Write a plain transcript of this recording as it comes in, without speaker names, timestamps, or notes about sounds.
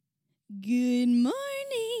Good morning,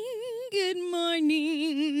 good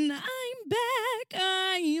morning. I'm back,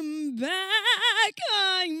 I'm back,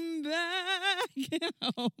 I'm back.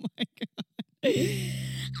 Oh my God.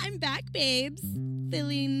 I'm back, babes.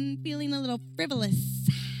 Feeling a little frivolous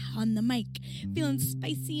on the mic. Feeling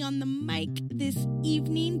spicy on the mic this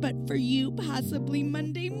evening, but for you, possibly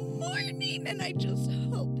Monday morning. And I just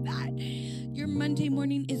hope that your Monday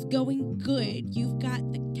morning is going good. You've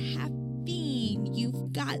got the caffeine.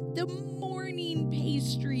 You've got the morning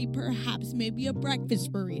pastry, perhaps maybe a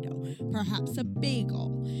breakfast burrito, perhaps a bagel,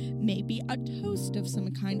 maybe a toast of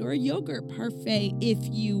some kind or a yogurt parfait, if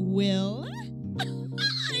you will.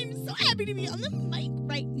 I'm so happy to be on the mic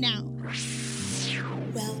right now.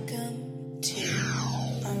 Welcome to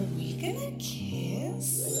Are We Gonna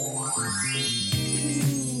Kiss?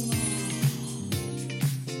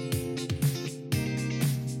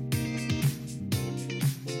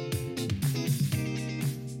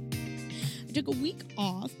 I took a week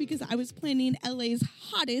off because I was planning LA's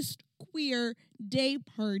hottest queer day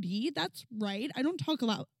party. That's right. I don't talk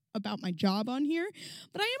about my job on here,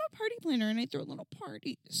 but I am a party planner and I throw little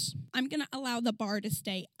parties. I'm going to allow the bar to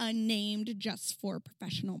stay unnamed just for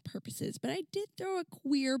professional purposes, but I did throw a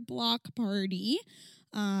queer block party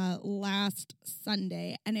last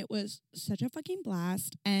Sunday, and it was such a fucking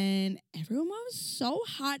blast, and everyone was so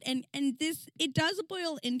hot, and this, it does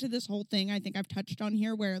boil into this whole thing I think I've touched on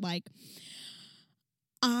here where, like,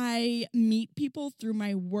 I meet people through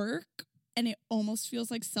my work, and it almost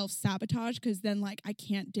feels like self-sabotage because then, like, I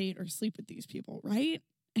can't date or sleep with these people, right?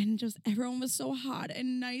 And just everyone was so hot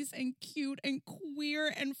and nice and cute and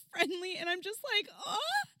queer and friendly, and I'm just like, oh,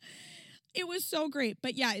 it was so great.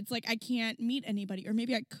 But yeah, it's like I can't meet anybody, or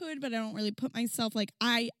maybe I could, but I don't really put myself, like,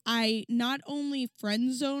 I not only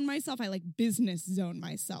friend zone myself, I like business zone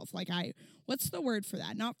myself. Like, what's the word for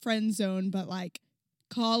that? Not friend zone, but like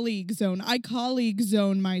colleague zone. I colleague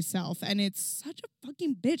zone myself, and it's such a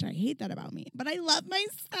fucking bitch. I hate that about me, but I love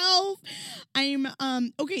myself. I'm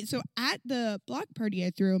okay, so at the block party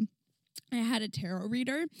I threw, I had a tarot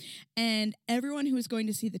reader, and everyone who was going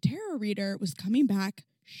to see the tarot reader was coming back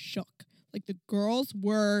shook. Like, the girls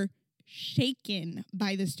were shaken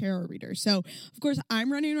by this tarot reader. So, of course,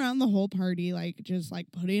 I'm running around the whole party, like, just, like,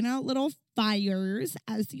 putting out little fires,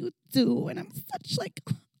 as you do. And I'm such, like,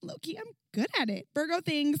 low-key, I'm good at it. Virgo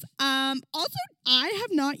things. Also, I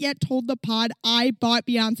have not yet told the pod I bought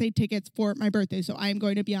Beyonce tickets for my birthday. So, I am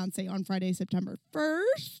going to Beyonce on Friday, September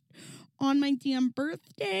 1st, on my damn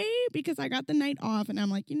birthday, because I got the night off. And I'm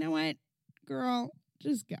like, you know what, girl,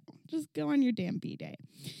 just go. Just go on your damn B-Day.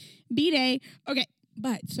 B-Day. Okay.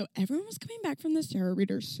 But so everyone was coming back from this tarot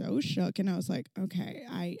reader so shook, and I was like, okay,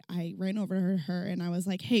 I ran over to her and I was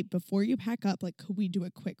like, hey, before you pack up, like, could we do a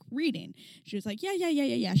quick reading? She was like,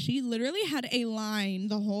 yeah. She literally had a line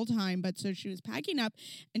the whole time, but so she was packing up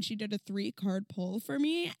and she did a 3-card pull for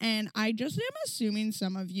me, and I just am assuming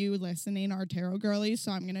some of you listening are tarot girlies,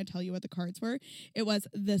 so I'm going to tell you what the cards were. It was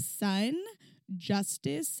the Sun,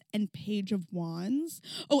 Justice, and Page of Wands.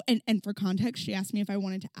 Oh, and for context, she asked me if I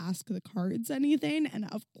wanted to ask the cards anything, and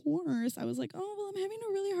of course I was like, oh, well, I'm having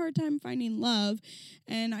a really hard time finding love,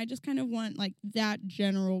 and I just kind of want, like, that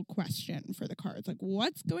general question for the cards, like,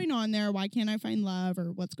 what's going on there? Why can't I find love,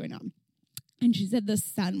 or what's going on? And she said the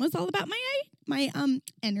Sun was all about my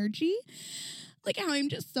energy, like how I'm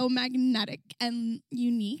just so magnetic and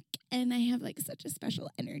unique, and I have, like, such a special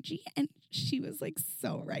energy. And she was, like,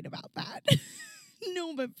 so right about that.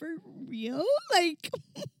 No, but for real, like,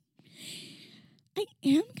 I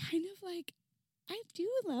am kind of like, I do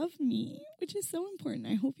love me, which is so important.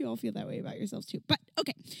 I hope you all feel that way about yourselves too. But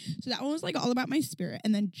okay, so that one was, like, all about my spirit.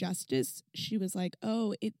 And then Justice, she was like,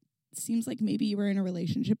 oh, it seems like maybe you were in a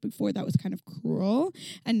relationship before that was kind of cruel,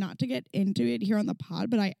 and not to get into it here on the pod,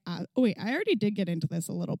 but I already did get into this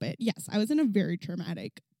a little bit. Yes, I was in a very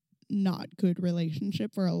traumatic, not good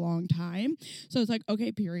relationship for a long time. So it's like,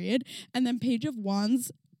 okay, period. And then Page of Wands,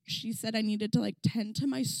 she said I needed to, like, tend to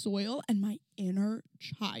my soil and my inner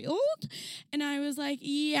child. And I was like,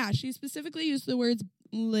 yeah, she specifically used the words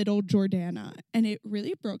little Jordanna. And it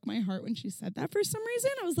really broke my heart when she said that for some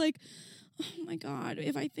reason. I was like, oh my God,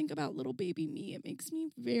 if I think about little baby me, it makes me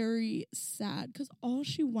very sad, because all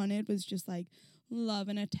she wanted was just, like, love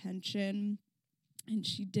and attention, and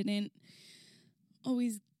she didn't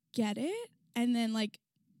always get it. And then, like,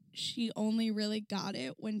 she only really got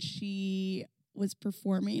it when she was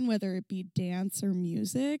performing, whether it be dance or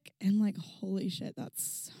music. And like, holy shit,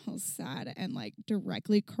 that's so sad, and like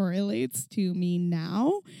directly correlates to me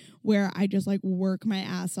now, where I just like work my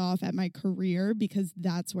ass off at my career because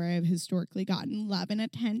that's where I've historically gotten love and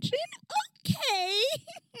attention.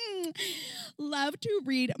 Okay. Love to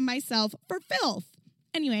read myself for filth.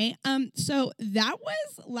 Anyway, so that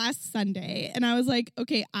was last Sunday, and I was like,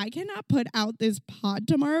 okay, I cannot put out this pod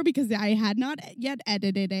tomorrow because I had not yet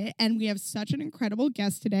edited it, and we have such an incredible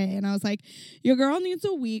guest today, and I was like, your girl needs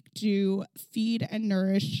a week to feed and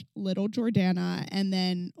nourish little Jordanna, and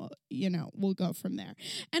then, you know, we'll go from there.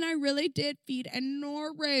 And I really did feed and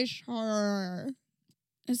nourish her.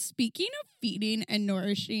 Speaking of feeding and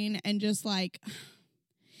nourishing and just like...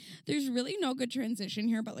 There's really no good transition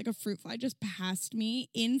here, but like a fruit fly just passed me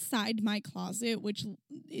inside my closet, which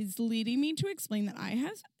is leading me to explain that I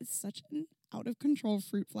have such an out of control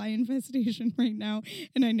fruit fly infestation right now.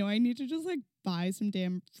 And I know I need to just like buy some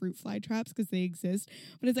damn fruit fly traps because they exist.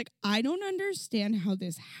 But it's like, I don't understand how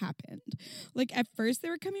this happened. Like at first they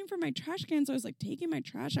were coming from my trash can. So I was like taking my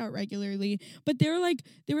trash out regularly, but they were like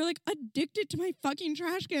addicted to my fucking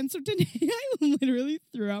trash can. So today I literally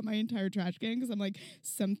threw out my entire trash can because I'm like,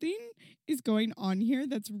 something is going on here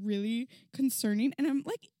that's really concerning. And I'm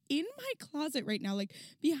like in my closet right now, like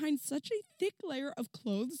behind such a thick layer of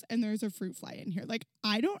clothes, and there's a fruit fly in here. Like,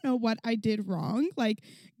 I don't know what I did wrong. Like,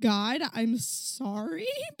 God, I'm sorry,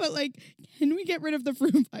 but like, can we get rid of the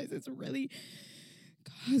fruit flies? It's really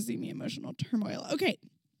causing me emotional turmoil. Okay,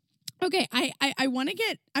 I want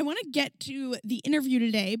to get to the interview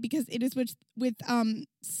today because it is with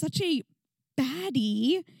such a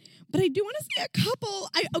baddie. But I do want to say a couple.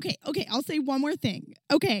 Okay. I'll say one more thing.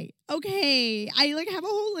 Okay. I like have a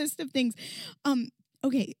whole list of things.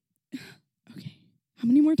 Okay. How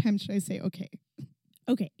many more times should I say okay?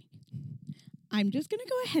 Okay. I'm just going to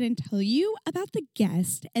go ahead and tell you about the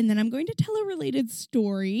guest, and then I'm going to tell a related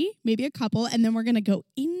story, maybe a couple, and then we're going to go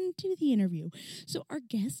into the interview. So our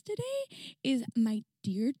guest today is my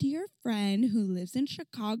dear friend who lives in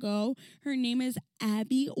Chicago. Her name is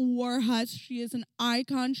Abbie Warhaus. She is an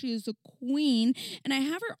icon. She is a queen, and I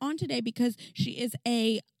have her on today because she is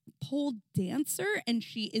a pole dancer, and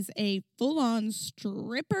she is a full-on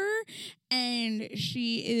stripper, and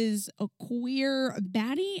she is a queer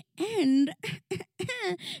baddie, and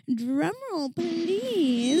drumroll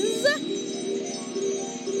please,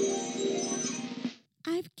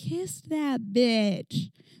 I've kissed that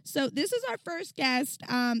bitch. So this is our first guest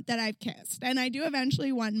that I've kissed, and I do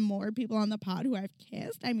eventually want more people on the pod who I've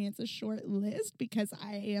kissed. I mean, it's a short list because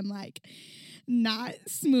I am like not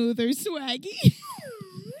smooth or swaggy.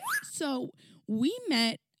 So we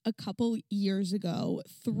met a couple years ago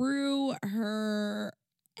through her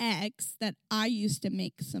ex that I used to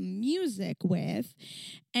make some music with,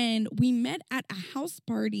 and we met at a house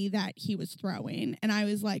party that he was throwing, and I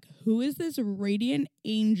was like, who is this radiant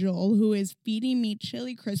angel who is feeding me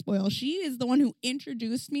chili crisp oil? She is the one who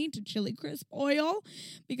introduced me to chili crisp oil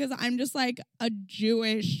because I'm just like a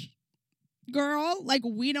Jewish girl, like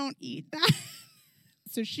we don't eat that.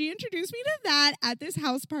 So she introduced me to that at this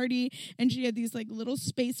house party, and she had these like little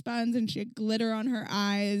space buns, and she had glitter on her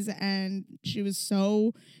eyes, and she was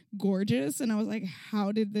so gorgeous. And I was like,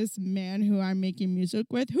 how did this man who I'm making music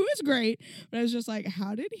with, who is great, but I was just like,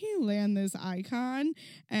 how did he land this icon?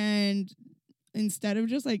 And instead of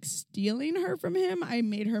just like stealing her from him, I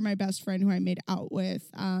made her my best friend who I made out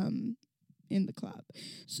with in the club.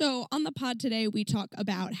 So on the pod today, we talk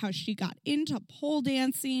about how she got into pole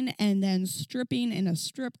dancing and then stripping in a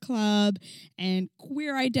strip club, and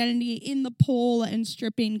queer identity in the pole and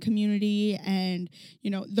stripping community, and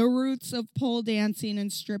you know, the roots of pole dancing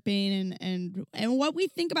and stripping, and what we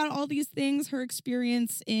think about all these things, her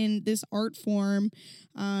experience in this art form,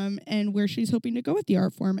 and where she's hoping to go with the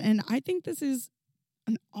art form. And I think this is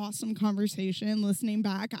an awesome conversation. Listening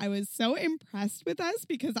back, I was so impressed with us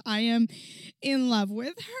because I am in love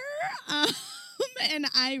with her. And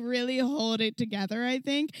I really hold it together, I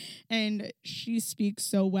think. And she speaks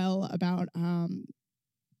so well about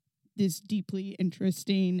this deeply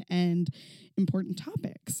interesting and important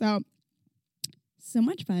topic. So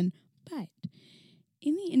much fun. But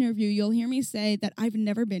in the interview, you'll hear me say that I've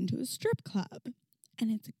never been to a strip club. And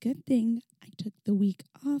it's a good thing I took the week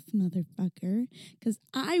off, motherfucker, because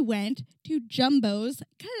I went to Jumbo's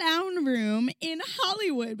Clown Room in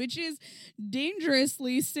Hollywood, which is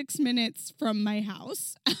dangerously 6 minutes from my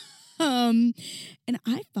house. And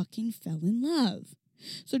I fucking fell in love.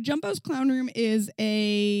 So Jumbo's Clown Room is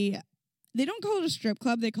they don't call it a strip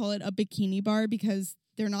club, they call it a bikini bar because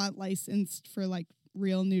they're not licensed for like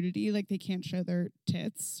real nudity. Like, they can't show their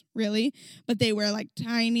tits, really. But they wear, like,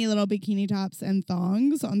 tiny little bikini tops and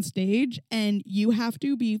thongs on stage. And you have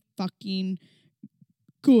to be fucking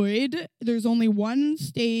good. There's only one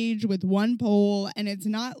stage with one pole. And it's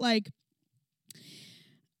not like...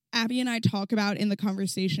 Abbie and I talk about in the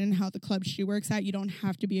conversation how the club she works at, you don't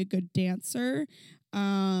have to be a good dancer.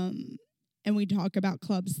 And we talk about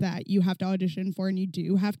clubs that you have to audition for and you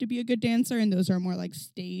do have to be a good dancer. And those are more like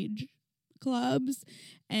stage clubs.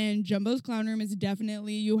 And Jumbo's Clown Room is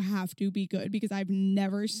definitely you have to be good, because I've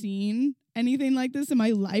never seen anything like this in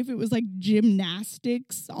my life. It was like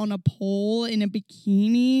gymnastics on a pole in a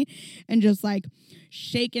bikini and just like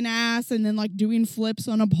shaking ass and then like doing flips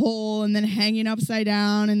on a pole and then hanging upside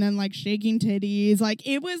down and then like shaking titties. Like,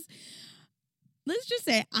 it was, let's just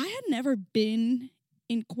say I had never been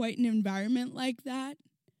in quite an environment like that.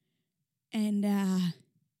 And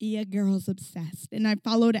yeah, girl's obsessed. And I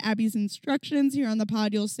followed Abbie's instructions here on the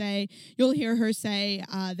pod. You'll hear her say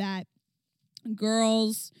that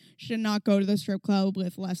girls should not go to the strip club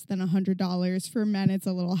with less than $100. For men, it's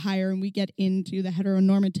a little higher, and we get into the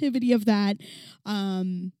heteronormativity of that.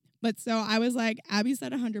 But so I was like, Abbie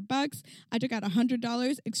said $100. I took out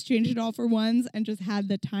 $100, exchanged it all for ones, and just had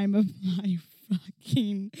the time of my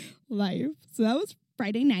fucking life. So that was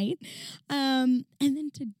Friday night. And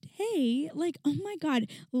then today, like, oh my God,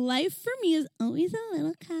 life for me is always a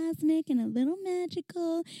little cosmic and a little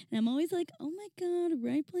magical. And I'm always like, oh my God,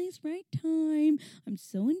 right place, right time. I'm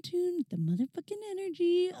so in tune with the motherfucking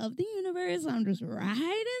energy of the universe. I'm just riding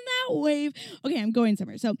that wave. Okay, I'm going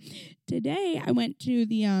somewhere. So today I went to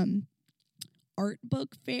the art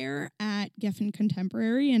book fair at Geffen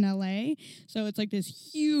Contemporary in LA. So it's like this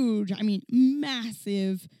huge,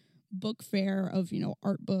 massive book fair of,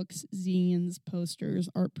 art books, zines, posters,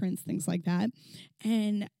 art prints, things like that.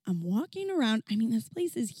 And I'm walking around. This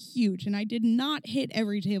place is huge, and I did not hit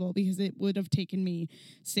every table because it would have taken me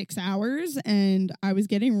 6 hours, and I was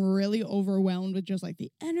getting really overwhelmed with just like the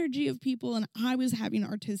energy of people, and I was having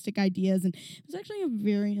artistic ideas, and it was actually a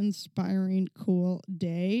very inspiring, cool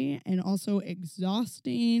day, and also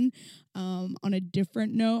exhausting. On a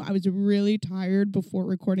different note, I was really tired before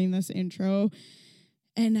recording this intro,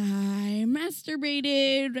 and I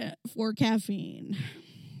masturbated for caffeine.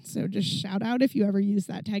 So just shout out if you ever use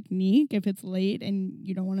that technique, if it's late and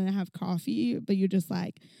you don't want to have coffee, but you just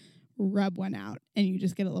like rub one out and you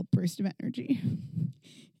just get a little burst of energy.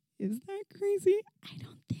 Is that crazy? I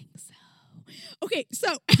don't think so. Okay,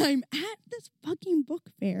 so I'm at this fucking book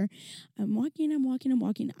fair. I'm walking.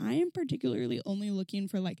 I am particularly only looking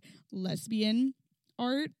for like lesbian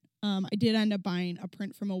art. I did end up buying a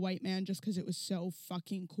print from a white man just because it was so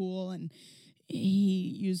fucking cool, and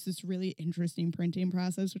he used this really interesting printing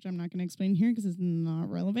process, which I'm not going to explain here because it's not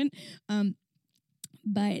relevant.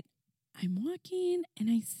 But I'm walking,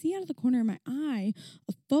 and I see out of the corner of my eye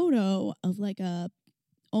a photo of like a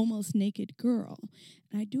almost naked girl.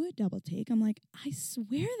 And I do a double take. I'm like, I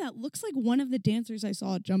swear that looks like one of the dancers I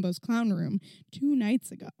saw at Jumbo's Clown Room 2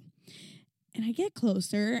 nights ago. And I get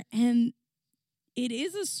closer, and it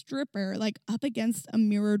is a stripper, like, up against a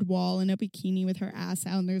mirrored wall in a bikini with her ass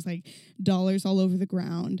out, and there's, like, dollars all over the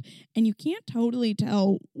ground. And you can't totally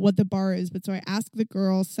tell what the bar is, but so I asked the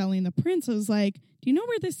girl selling the prints, I was like, do you know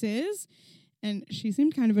where this is? And she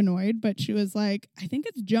seemed kind of annoyed, but she was like, I think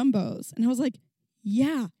it's Jumbo's. And I was like,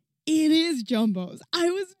 yeah, it is Jumbo's. I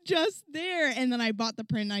was just there. And then I bought the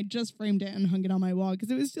print, and I just framed it and hung it on my wall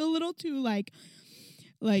because it was still a little too, like,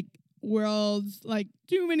 worlds, like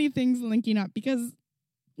too many things linking up, because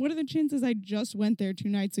what are the chances I just went there 2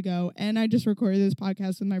 nights ago and I just recorded this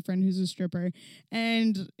podcast with my friend who's a stripper,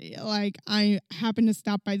 and like I happened to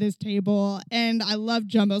stop by this table and I love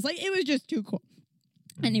Jumbo's. Like, it was just too cool.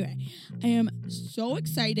 Anyway, I am so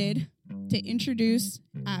excited to introduce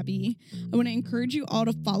Abbie. I want to encourage you all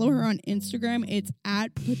to follow her on Instagram. It's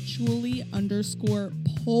at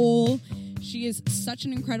patchouli_pole. She is such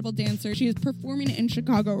an incredible dancer. She is performing in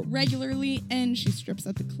Chicago regularly, and she strips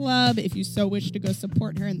at the club if you so wish to go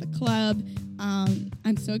support her in the club.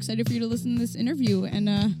 I'm so excited for you to listen to this interview, and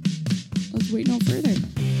let's wait no further.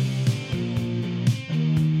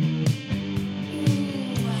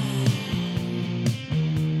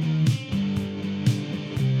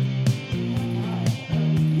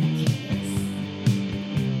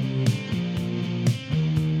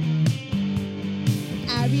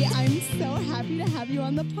 I'm so happy to have you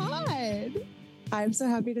on the pod. I'm so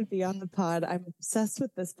happy to be on the pod. I'm obsessed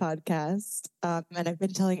with this podcast, and I've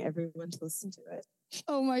been telling everyone to listen to it.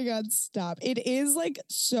 Oh my God, stop. It is like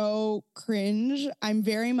so cringe. I'm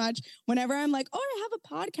very much, whenever I'm like, oh, I have a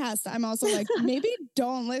podcast, I'm also like, maybe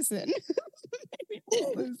don't listen. Maybe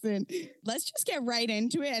Listen, let's just get right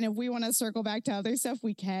into it. And if we want to circle back to other stuff,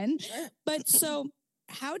 we can. Sure. But so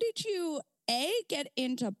how did you, A, get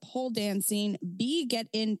into pole dancing, B, get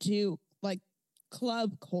into like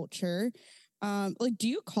club culture? Like, do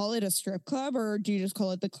you call it a strip club or do you just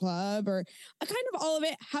call it the club or kind of all of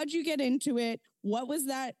it? How'd you get into it? What was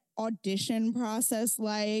that audition process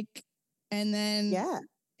like? And then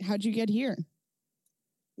how'd you get here?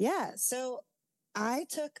 Yeah. So I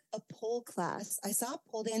took a pole class. I saw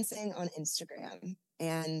pole dancing on Instagram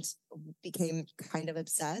and became kind of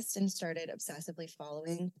obsessed and started obsessively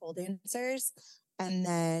following pole dancers. And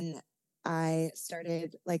then I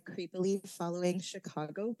started like creepily following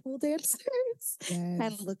Chicago pole dancers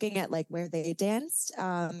and looking at like where they danced.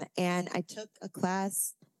 And I took a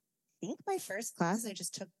class. I think my first class I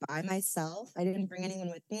just took by myself. I didn't bring anyone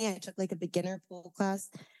with me. I took like a beginner pole class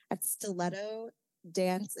at Stiletto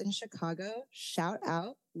Dance in Chicago. Shout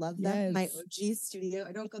out. Love them. My OG studio.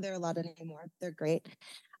 I don't go there a lot anymore. They're great.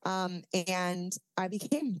 And I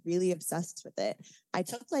became really obsessed with it. I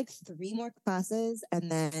took like 3 more classes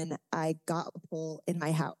and then I got a pole in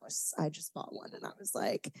my house. I just bought one and I was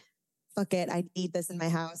like, fuck it. I need this in my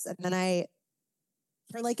house. And then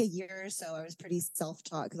for like a year or so, I was pretty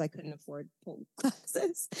self-taught because I couldn't afford pole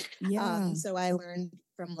classes. So I learned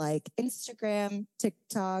from like Instagram,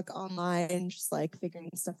 TikTok, online, just like figuring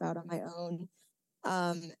stuff out on my own.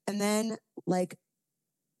 And then like,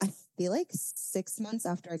 I feel like 6 months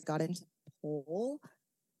after I got into pole,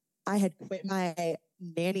 I had quit my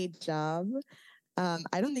nanny job.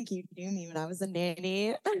 I don't think you knew me when I was a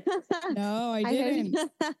nanny. No, I didn't.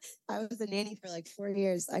 I was a nanny for like 4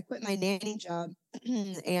 years. I quit my nanny job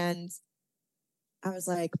and I was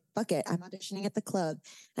like, fuck it. I'm auditioning at the club.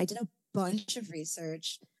 I did a bunch of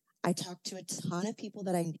research. I talked to a ton of people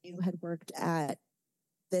that I knew had worked at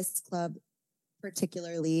this club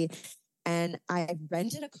particularly. And I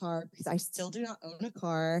rented a car because I still do not own a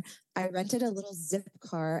car. I rented a little zip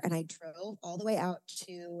car and I drove all the way out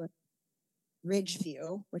to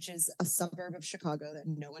Ridgeview, which is a suburb of Chicago that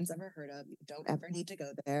no one's ever heard of. You don't ever need to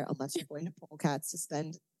go there unless you're going to Polecats to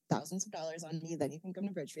spend thousands of dollars on me. Then you can come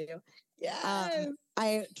to Bridgeview.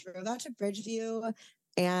 I drove out to Bridgeview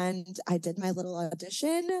and I did my little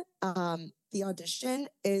audition. The audition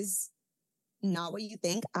is not what you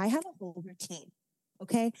think. I have a whole routine.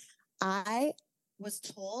 Okay. I was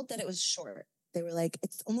told that it was short. They were like,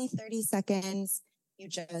 it's only 30 seconds. You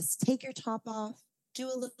just take your top off, do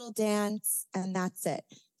a little dance, and that's it.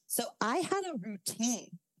 So I had a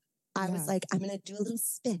routine. I was like, I'm going to do a little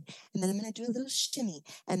spin, and then I'm going to do a little shimmy,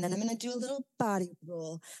 and then I'm going to do a little body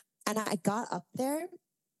roll. And I got up there,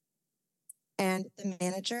 and the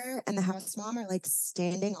manager and the house mom are like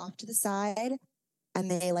standing off to the side, and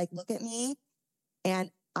they like look at me, and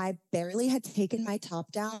I barely had taken my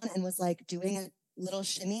top down and was like doing a little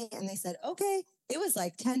shimmy, and they said, okay, it was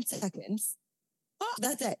like 10 seconds. Oh,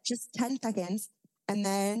 that's it, just 10 seconds. And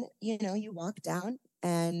then, you know, you walk down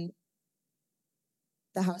and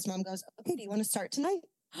the house mom goes, okay, do you want to start tonight?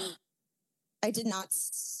 I did not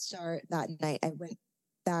start that night. I went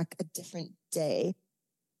back a different day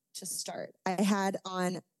to start. I had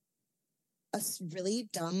on a really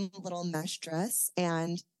dumb little mesh dress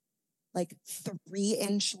and like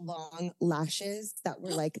 3-inch long lashes that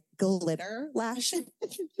were like glitter lashes.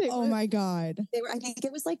 My God. They were, I think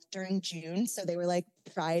it was like during June. So they were like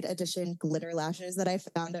Pride Edition glitter lashes that I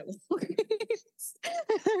found at Walgreens.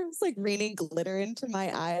 I was like raining glitter into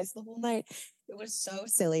my eyes the whole night. It was so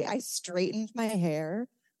silly. I straightened my hair.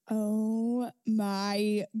 Oh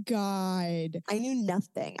my God. I knew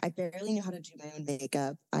nothing. I barely knew how to do my own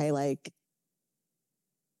makeup. I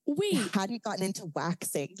hadn't gotten into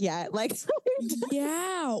waxing yet. Like,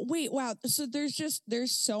 wow. So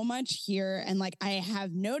there's so much here. And like, I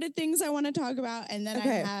have noted things I want to talk about. And then I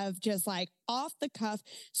have just like off the cuff.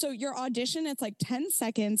 So your audition, it's like 10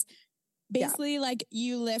 seconds. Basically, like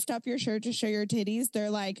you lift up your shirt to show your titties. They're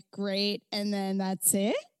like, great. And then that's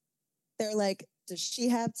it. They're like, does she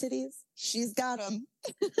have titties? She's got them.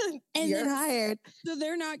 And you're hired. So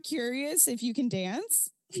they're not curious if you can dance?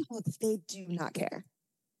 Well, they do not care.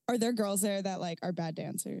 Are there girls there that like are bad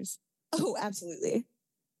dancers? Oh, absolutely.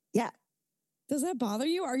 Yeah. Does that bother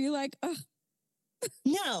you? Are you like, ugh?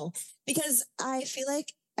 No, because I feel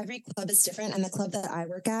like every club is different. And the club that I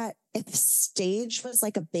work at, if stage was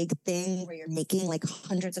like a big thing where you're making like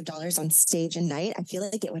hundreds of dollars on stage a night, I feel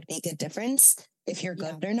like it would make a difference if you're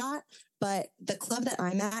good or not. But the club that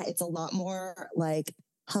I'm at, it's a lot more like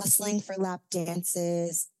hustling for lap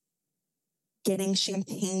dances, getting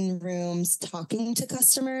champagne rooms, talking to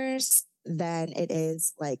customers than it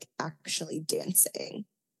is like actually dancing.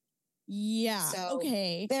 Yeah. So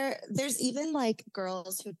Okay. there's even like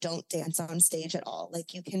girls who don't dance on stage at all.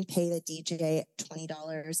 Like you can pay the DJ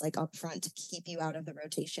 $20 like up front to keep you out of the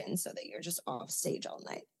rotation so that you're just off stage all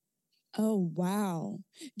night. Oh, wow.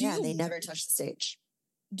 And they never touch the stage.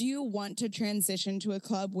 Do you want to transition to a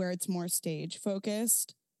club where it's more stage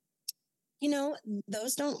focused? You know,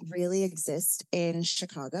 those don't really exist in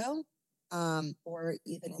Chicago or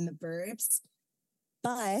even in the burbs.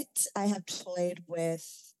 But I have toyed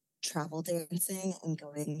with travel dancing and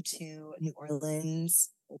going to New Orleans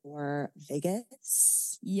or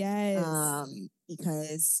Vegas. Yes.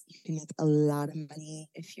 Because you can make a lot of money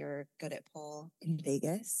if you're good at pole in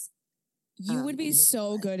Vegas. You would be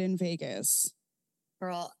so good in Vegas.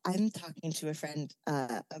 Girl, I'm talking to a friend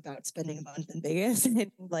about spending a month in Vegas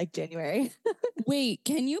in like January. Wait,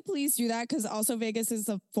 can you please do that? Because also Vegas is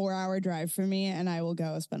a 4-hour drive for me and I will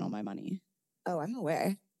go spend all my money. Oh, I'm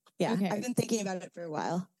aware. Yeah, okay. I've been thinking about it for a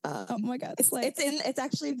while. Oh my God. It's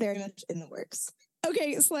actually very much in the works.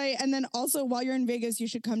 Okay, Slay. And then also while you're in Vegas, you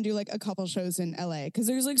should come do like a couple shows in LA because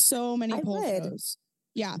there's like so many pole shows.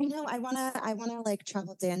 Yeah. I know. I wanna like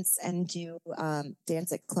travel dance and do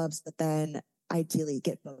dance at clubs, but then ideally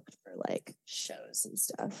get booked for like shows and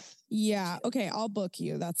stuff. Yeah. Okay. I'll book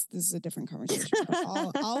you. This is a different conversation.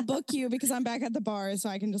 I'll book you because I'm back at the bar, so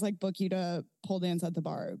I can just like book you to pole dance at the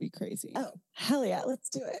bar. It would be crazy. Oh, hell yeah. Let's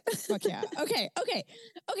do it. Fuck yeah. Okay.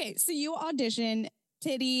 So you audition,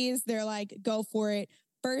 titties. They're like, go for it.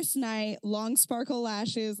 First night, long sparkle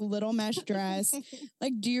lashes, little mesh dress.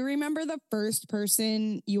 Like, do you remember the first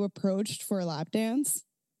person you approached for a lap dance?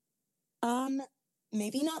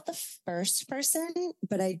 Maybe not the first person,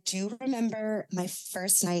 but I do remember my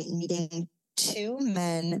first night meeting two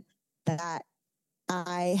men that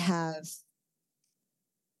I have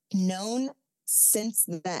known since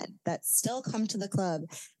then that still come to the club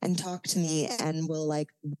and talk to me and will like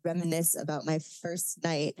reminisce about my first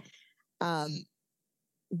night.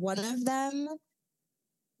 One of them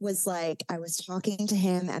was like, I was talking to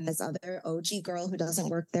him and this other OG girl who doesn't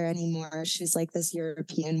work there anymore. She's like this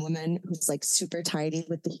European woman who's like super tiny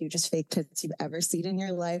with the hugest fake tits you've ever seen in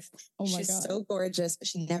your life. Oh my God. She's so gorgeous, but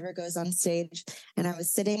she never goes on stage. And I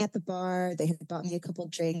was sitting at the bar. They had bought me a couple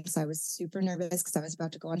drinks. I was super nervous because I was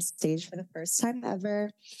about to go on stage for the first time ever.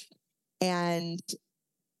 And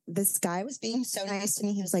this guy was being so nice to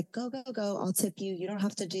me. He was like, go, go, go. I'll tip you. You don't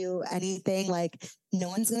have to do anything. Like, no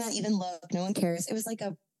one's going to even look. No one cares. It was like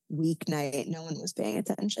a weeknight. No one was paying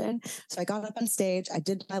attention. So I got up on stage. I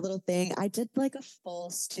did my little thing. I did like a full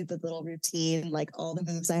stupid little routine, like all the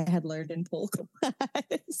moves I had learned in pole class.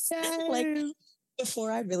 Yes. Like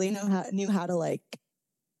before I really knew how to like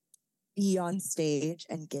be on stage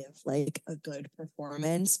and give like a good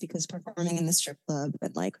performance, because performing in the strip club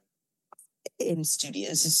and like in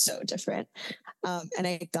studios is so different. And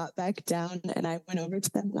I got back down and I went over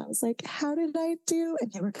to them and I was like, how did I do?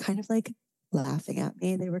 And they were kind of like laughing at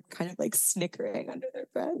me. They were kind of like snickering under their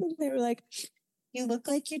breath. And they were like, you look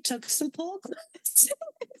like you took some pole classes.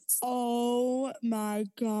 Oh my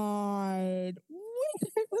God.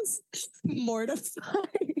 I was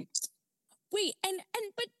mortified. Wait,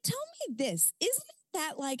 but tell me this. Isn't it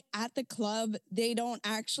that like at the club they don't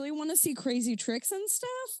actually want to see crazy tricks and stuff?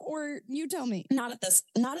 Or you tell me. Not at this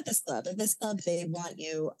club. At this club they want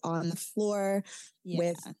you on the floor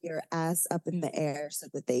with your ass up in the air so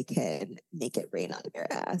that they can make it rain on your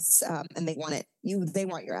ass. And they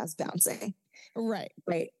want your ass bouncing. Right.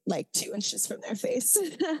 Like 2 inches from their face.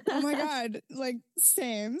 Oh my God. Like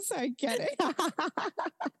same. So I get it.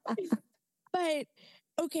 But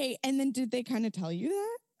okay. And then did they kind of tell you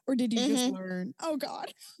that? Or did you just learn? Oh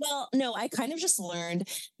God. Well, no, I kind of just learned.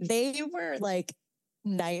 They were like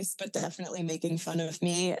nice, but definitely making fun of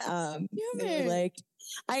me. They were like,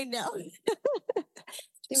 I know.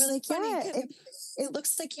 They were like, yeah, it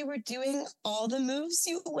looks like you were doing all the moves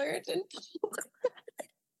you learned in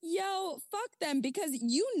Yo, fuck them, because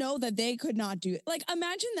you know that they could not do it. Like,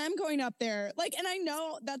 imagine them going up there. Like, and I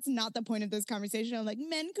know that's not the point of this conversation. I'm like,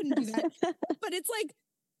 men couldn't do that. But it's like,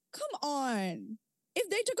 come on. If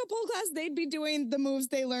they took a pole class, they'd be doing the moves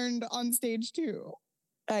they learned on stage too.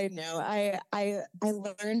 I know. I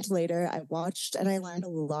learned later. I watched and I learned a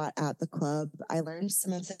lot at the club. I learned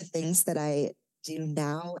some of the things that I do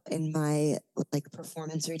now in my like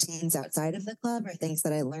performance routines outside of the club are things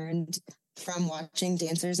that I learned from watching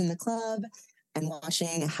dancers in the club and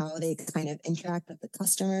watching how they kind of interact with the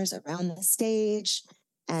customers around the stage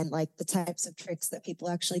and like the types of tricks that people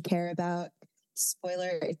actually care about.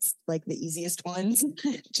 Spoiler, it's like the easiest ones.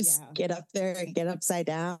 Just get up there and get upside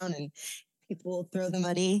down and people will throw the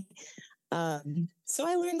money. So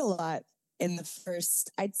I learned a lot in the first,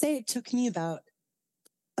 I'd say it took me about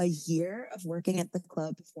a year of working at the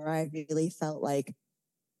club before I really felt like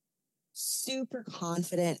super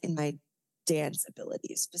confident in my dance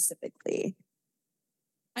abilities specifically.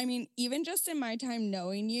 I mean, even just in my time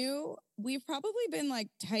knowing you, we've probably been like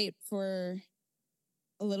tight for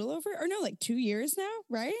a little over, or no, like 2 years now,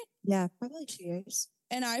 right? Yeah, probably 2 years.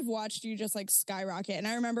 And I've watched you just like skyrocket. And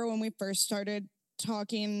I remember when we first started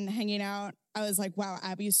talking, hanging out, I was like, wow,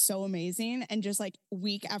 Abbie's so amazing. And just like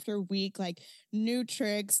week after week, like new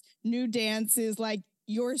tricks, new dances, like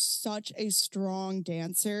you're such a strong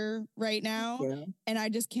dancer right now. Yeah. And I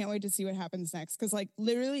just can't wait to see what happens next. Cause like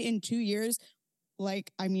literally in 2 years,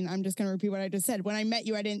 like, I mean, I'm just going to repeat what I just said. When I met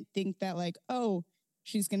you, I didn't think that like, oh,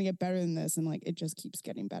 she's going to get better than this. And like, it just keeps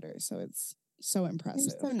getting better. So it's so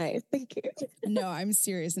impressive. You're so nice. Thank you. No, I'm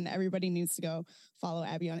serious. And everybody needs to go follow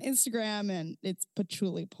Abbie on Instagram, and it's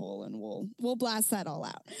Patchouli Pole, and we'll blast that all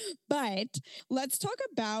out. But let's talk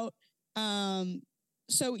about,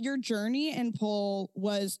 so your journey in pole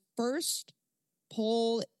was first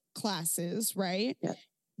pole classes, right? Yep.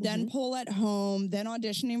 Then pole at home, then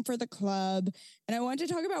auditioning for the club. And I wanted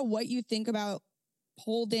to talk about what you think about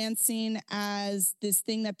pole dancing as this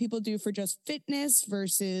thing that people do for just fitness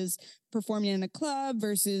versus performing in a club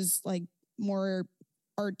versus like more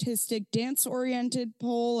artistic dance oriented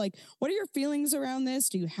pole. Like, what are your feelings around this?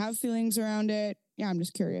 Do you have feelings around it? Yeah, I'm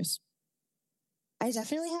just curious. I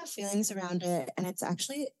definitely have feelings around it, and it's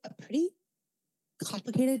actually a pretty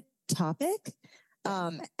complicated topic.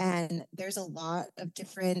 And there's a lot of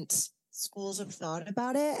different schools of thought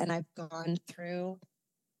about it, and I've gone through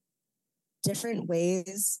different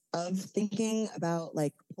ways of thinking about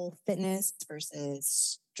like pole fitness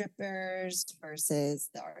versus strippers versus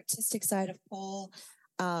the artistic side of pole.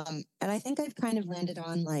 And I think I've kind of landed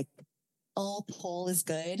on like all pole is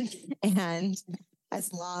good. And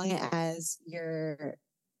as long as you're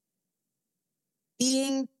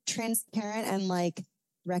being transparent and like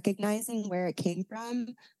recognizing where it came from,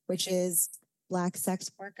 which is Black sex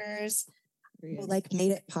workers who like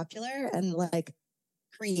made it popular and like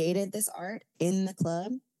created this art in the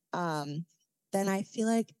club, then I feel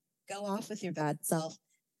like go off with your bad self.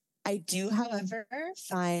 I do, however,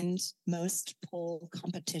 find most pole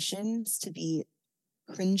competitions to be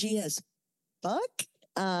cringy as fuck.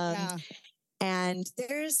 Yeah. And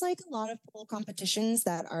there's like a lot of pole competitions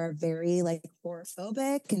that are very like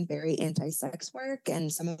whorephobic and very anti-sex work.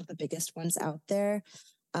 And some of the biggest ones out there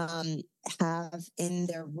have in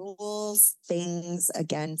their rules things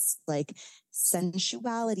against like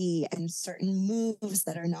sensuality and certain moves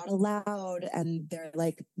that are not allowed. And they're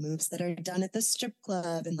like moves that are done at the strip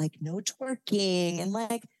club and like no twerking. And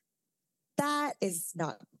like that is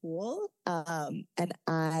not cool. And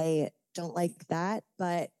I don't like that.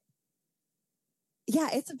 But yeah,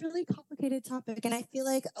 it's a really complicated topic. And I feel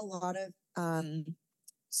like a lot of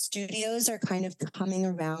studios are kind of coming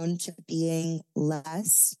around to being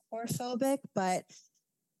less whorephobic, but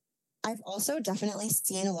I've also definitely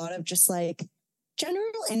seen a lot of just like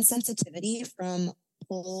general insensitivity from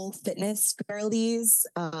pole fitness girlies,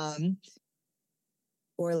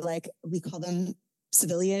 or like we call them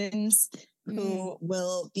civilians, who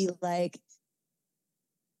will be like,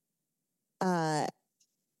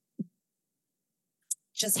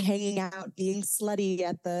 just hanging out, being slutty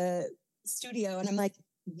at the studio. And I'm like,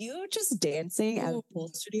 you just dancing at a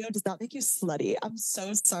pole studio does not make you slutty. I'm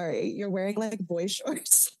so sorry. You're wearing like boy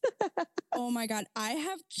shorts. Oh my God. I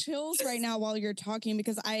have chills right now while you're talking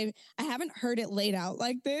because I haven't heard it laid out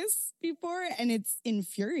like this before, and it's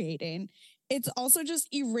infuriating. It's also just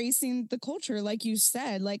erasing the culture, like you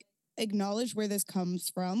said, like acknowledge where this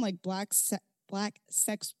comes from, like Black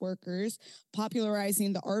sex workers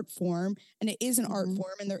popularizing the art form, and it is an art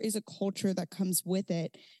form, and there is a culture that comes with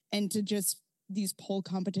it, and to just these pole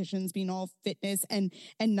competitions being all fitness and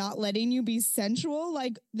not letting you be sensual,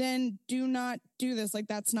 like then do not do this. Like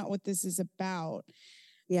that's not what this is about.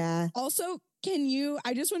 Yeah. Also,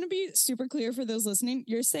 I just want to be super clear for those listening.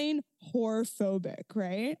 You're saying whorephobic,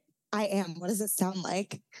 right? I am. What does it sound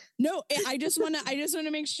like? No, I just want to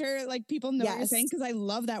make sure like people know what you're saying, because I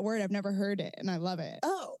love that word. I've never heard it and I love it.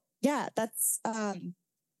 Oh, yeah. That's a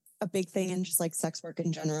big thing in just like sex work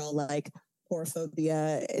in general, like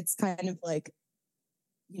whorephobia. It's kind of like,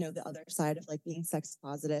 you know, the other side of like being sex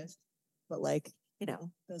positive, but like, you know,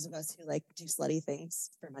 those of us who like do slutty things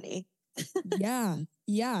for money. Yeah.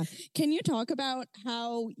 Yeah. Can you talk about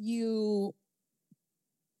how you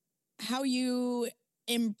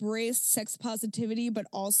embrace sex positivity, but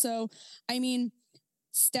also, I mean,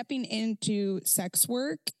 stepping into sex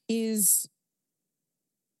work is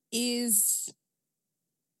I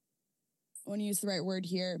want to use the right word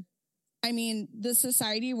here. I mean, the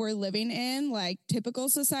society we're living in, like typical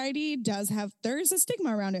society, there's a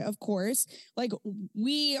stigma around it, of course. Like,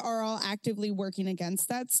 we are all actively working against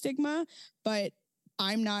that stigma, but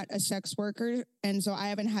I'm not a sex worker. And so I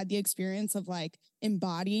haven't had the experience of like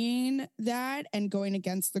embodying that and going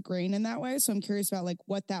against the grain in that way. So I'm curious about like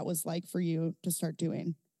what that was like for you to start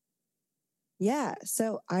doing. Yeah.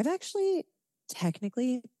 So I've actually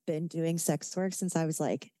technically been doing sex work since I was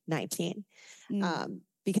like 19.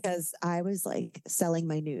 Because I was like selling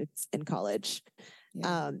my nudes in college.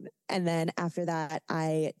 Yeah. And then after that,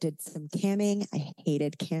 I did some camming. I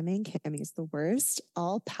hated camming. Camming is the worst.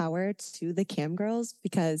 All power to the cam girls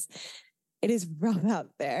because it is rough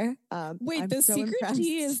out there. Wait, I'm the so secret impressed.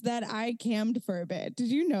 tea is that I cammed for a bit. Did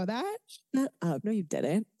you know that? Shut up. No, you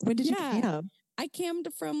didn't. When did you cam? I cammed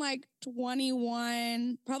from like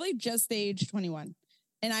 21, probably just the age 21.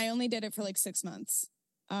 And I only did it for like 6 months.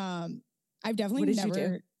 I've definitely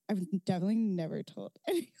never told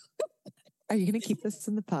anyone. Are you going to keep this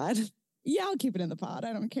in the pod? Yeah, I'll keep it in the pod.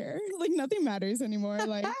 I don't care. Like, nothing matters anymore.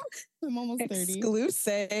 Like, I'm almost 30.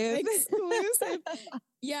 Exclusive.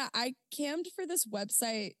 Yeah, I cammed for this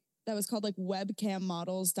website that was called like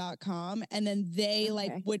webcammodels.com. And then they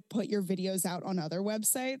like would put your videos out on other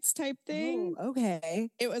websites type thing. Oh, okay.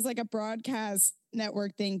 It was like a broadcast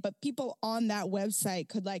network thing, but people on that website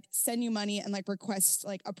could like send you money and like request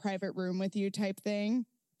like a private room with you type thing.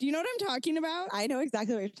 Do you know what I'm talking about? I know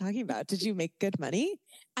exactly what you're talking about. Did you make good money?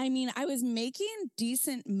 I mean, I was making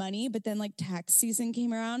decent money, but then like tax season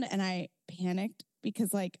came around and I panicked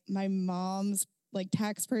because like my mom's like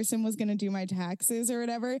tax person was going to do my taxes or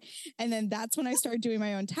whatever. And then that's when I started doing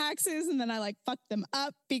my own taxes. And then I like fucked them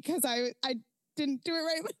up because I didn't do it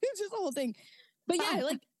right. It's just a whole thing. But yeah,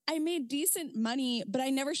 like I made decent money, but I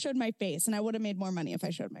never showed my face. And I would have made more money if I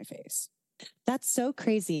showed my face. That's so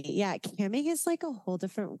crazy. Yeah. Camming is like a whole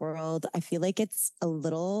different world. I feel like it's a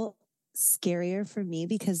little scarier for me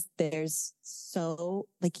because there's so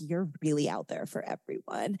like, you're really out there for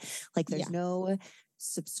everyone. Like there's no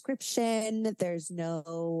subscription. There's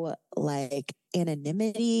no like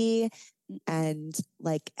anonymity and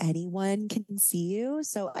like anyone can see you.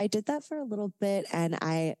 So I did that for a little bit and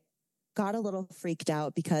I got a little freaked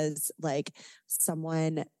out because like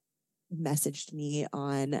someone messaged me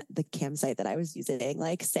on the cam site that I was using,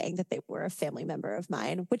 like saying that they were a family member of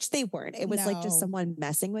mine, which they weren't. It was like just someone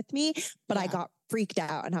messing with me, but I got freaked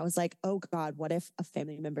out and I was like, oh God, what if a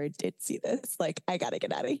family member did see this? Like, I got to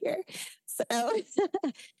get out of here.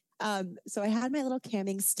 So I had my little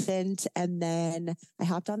camming stint and then I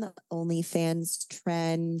hopped on the OnlyFans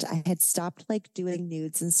trend. I had stopped like doing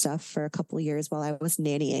nudes and stuff for a couple of years while I was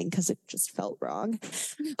nannying because it just felt wrong.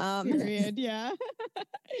 Period. Yeah.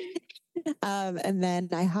 And then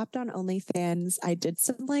I hopped on OnlyFans. I did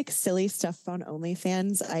some like silly stuff on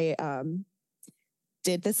OnlyFans. I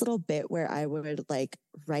did this little bit where I would like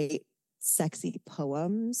write sexy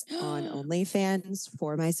poems on OnlyFans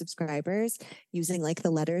for my subscribers using like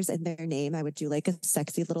the letters in their name. I would do like a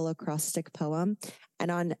sexy little acrostic poem.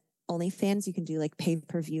 And on OnlyFans, you can do like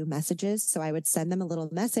pay-per-view messages. So I would send them a little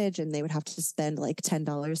message and they would have to spend like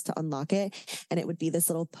 $10 to unlock it. And it would be this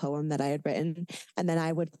little poem that I had written. And then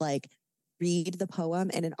I would like read the poem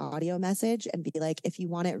in an audio message and be like, if you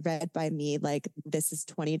want it read by me, like this is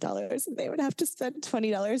 $20. And they would have to spend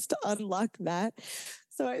 $20 to unlock that.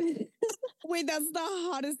 So wait, that's the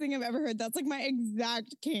hottest thing I've ever heard. That's like my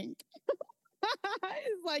exact kink.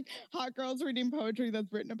 It's like hot girls reading poetry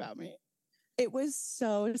that's written about me. It was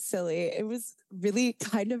so silly. It was really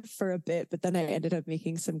kind of for a bit, but then I ended up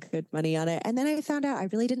making some good money on it. And then I found out I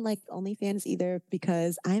really didn't like OnlyFans either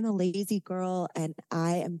because I'm a lazy girl and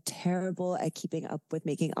I am terrible at keeping up with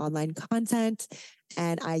making online content.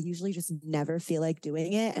 And I usually just never feel like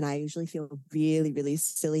doing it. And I usually feel really, really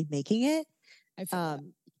silly making it. I feel that.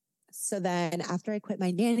 So then after I quit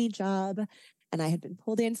my nanny job and I had been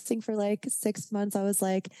pole dancing for like 6 months, I was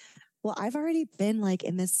like, well, I've already been like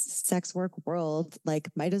in this sex work world, like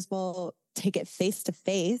might as well take it face to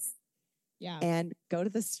face and go to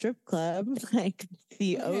the strip club, like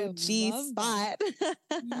the OG spot.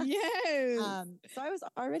 Yes. So I was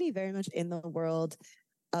already very much in the world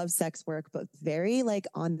of sex work, but very like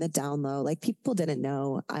on the down low. Like people didn't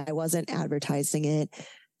know. I wasn't advertising it.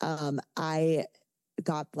 I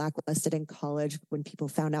got blacklisted in college when people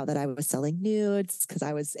found out that I was selling nudes because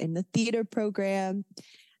I was in the theater program.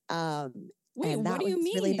 Wait, what do you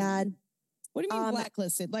mean? Really bad. What do you mean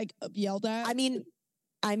blacklisted? Like yelled at? I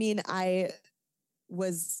mean, I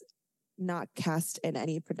was not cast in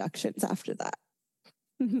any productions after that.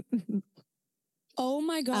 Oh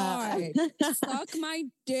my God. Suck my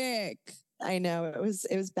dick. I know it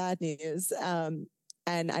was bad news.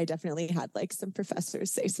 And I definitely had like some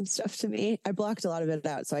professors say some stuff to me. I blocked a lot of it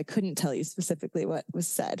out, so I couldn't tell you specifically what was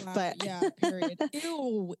said. Wow, but yeah, period.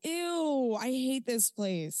 Ew. I hate this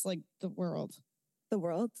place. Like the world. The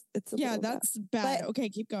world, it's that's bad. Okay,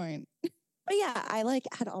 keep going. But yeah, I like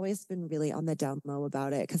had always been really on the down low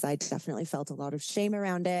about it because I definitely felt a lot of shame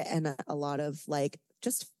around it and a lot of like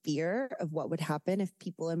just fear of what would happen if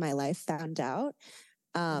people in my life found out.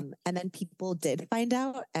 And then people did find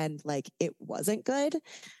out and like it wasn't good.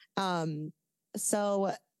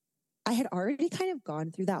 So I had already kind of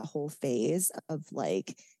gone through that whole phase of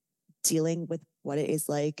like dealing with what it is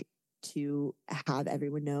like to have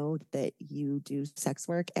everyone know that you do sex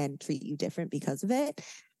work and treat you different because of it.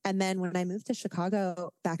 And then when I moved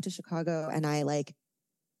to back to Chicago, and I like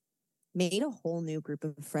made a whole new group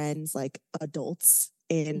of friends, like adults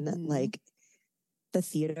in like the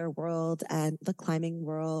theater world and the climbing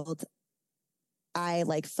world, I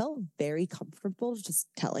like felt very comfortable just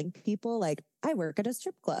telling people like I work at a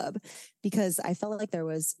strip club because I felt like there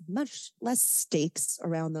was much less stakes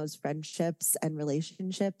around those friendships and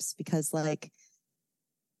relationships because like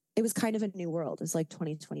it was kind of a new world. It was like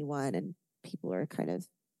 2021 and people were kind of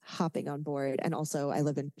hopping on board. And also I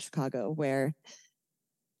live in Chicago where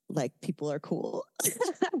like people are cool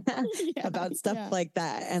about stuff like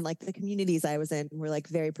that. And like the communities I was in were like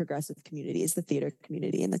very progressive communities, the theater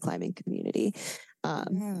community and the climbing community.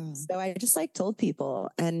 So I just like told people,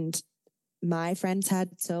 and my friends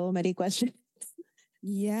had so many questions.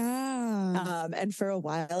 And for a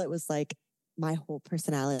while it was like my whole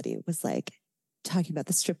personality was like talking about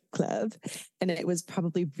the strip club, and it was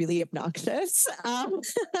probably really obnoxious. I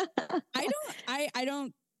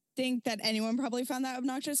don't think that anyone probably found that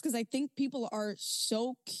obnoxious because I think people are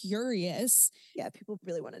so curious. Yeah, people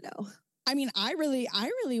really want to know. I mean, I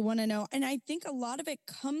really want to know. And I think a lot of it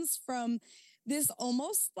comes from this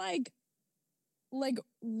almost like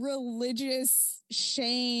religious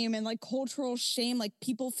shame and like cultural shame. Like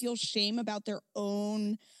people feel shame about their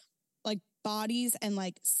own like bodies and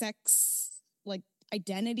like sex, like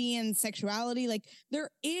identity and sexuality. Like there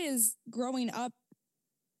is growing up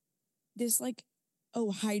this like, oh,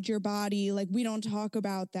 hide your body. Like we don't talk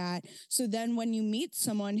about that. So then when you meet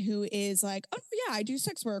someone who is like, oh yeah, I do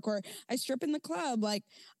sex work or I strip in the club, like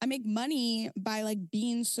I make money by like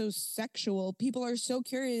being so sexual. People are so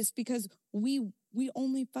curious because we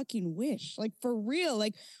only fucking wish, like for real.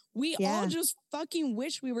 Like we all just fucking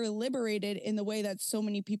wish we were liberated in the way that so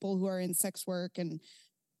many people who are in sex work and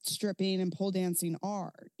stripping and pole dancing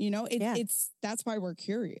are, you know, it's that's why we're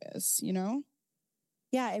curious, you know?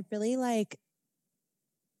 Yeah, it really like,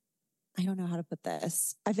 I don't know how to put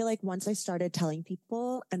this. I feel like once I started telling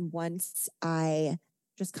people and once I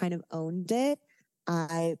just kind of owned it,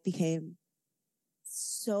 I became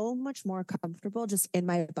so much more comfortable just in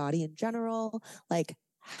my body in general, like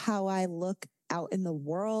how I look out in the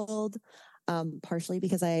world. Partially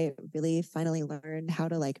because I really finally learned how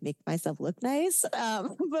to like make myself look nice.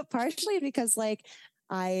 But partially because like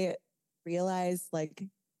I realized like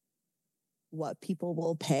what people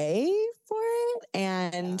will pay for it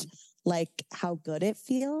and like how good it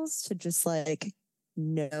feels to just like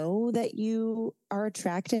know that you are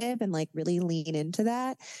attractive and like really lean into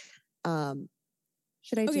that.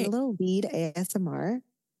 Should I do a little weed ASMR?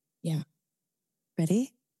 Yeah.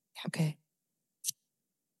 Ready? Okay.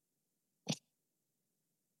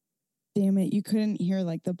 Damn it, you couldn't hear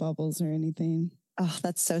like the bubbles or anything. Oh,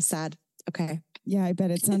 that's so sad. Okay. Yeah, I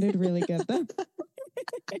bet it sounded really good though.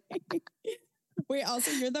 Wait,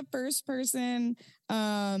 also you're the first person.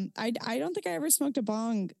 I don't think I ever smoked a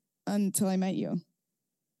bong until I met you.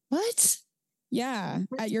 What? Yeah.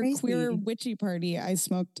 That's at your crazy. queer witchy party, I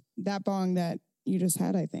smoked that bong that you just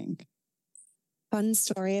had, I think. Fun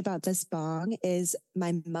story about this bong is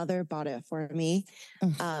my mother bought it for me.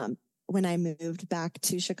 When I moved back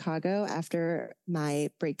to Chicago after my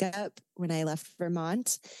breakup, when I left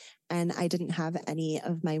Vermont, and I didn't have any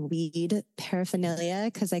of my weed paraphernalia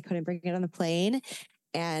because I couldn't bring it on the plane.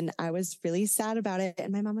 And I was really sad about it.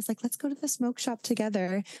 And my mom was like, let's go to the smoke shop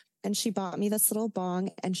together. And she bought me this little bong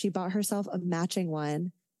and she bought herself a matching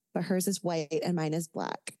one, but hers is white and mine is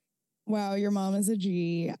black. Wow, your mom is a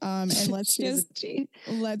G. And let's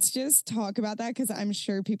just talk about that because I'm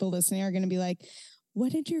sure people listening are going to be like,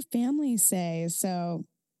 what did your family say? So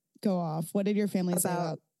go off. What did your family say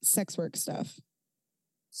about sex work stuff?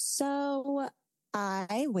 So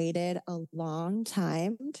I waited a long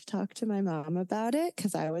time to talk to my mom about it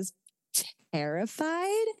because I was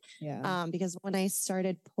terrified. Yeah. Because when I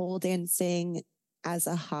started pole dancing as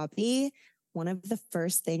a hobby, one of the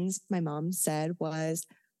first things my mom said was,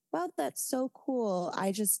 well, that's so cool.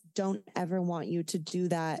 I just don't ever want you to do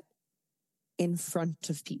that in front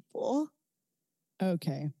of people.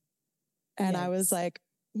 Okay. And Yes. I was like,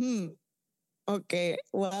 okay,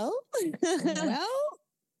 well,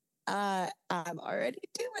 I'm already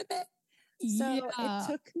doing it. So it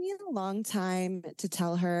took me a long time to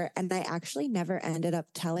tell her, and I actually never ended up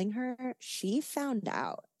telling her. She found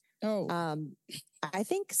out. Oh. I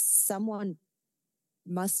think someone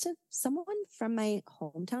from my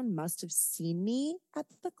hometown must have seen me at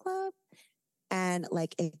the club, and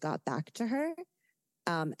like it got back to her.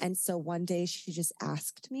 And so one day she just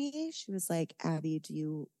asked me, she was like, Abbie, do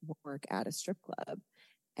you work at a strip club?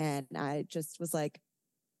 And I just was like,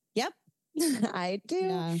 yep, I do.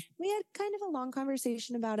 Yeah. We had kind of a long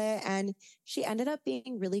conversation about it, and she ended up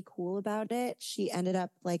being really cool about it. She ended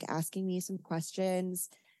up like asking me some questions.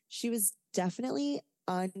 She was definitely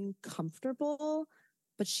uncomfortable,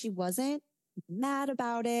 but she wasn't mad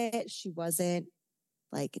about it. She wasn't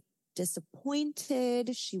like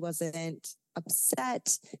disappointed. She wasn't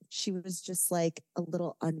upset. She was just like a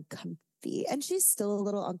little uncomfy, and she's still a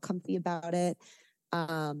little uncomfy about it.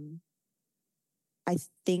 I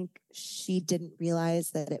think she didn't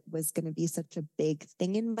realize that it was going to be such a big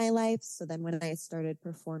thing in my life. So then when I started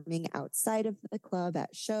performing outside of the club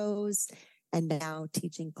at shows and now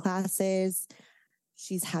teaching classes,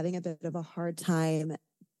 she's having a bit of a hard time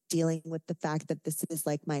dealing with the fact that this is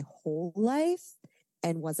like my whole life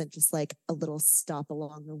and wasn't just like a little stop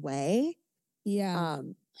along the way. Yeah.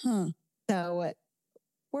 So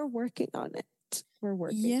we're working on it. We're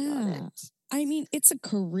working on it. I mean, it's a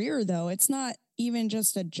career though. It's not even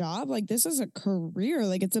just a job. Like this is a career.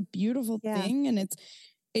 Like it's a beautiful thing. And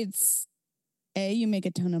it's A, you make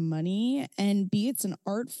a ton of money, and B, it's an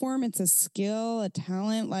art form. It's a skill, a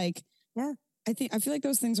talent. Like, I feel like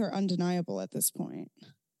those things are undeniable at this point.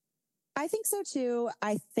 I think so too.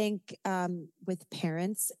 I think with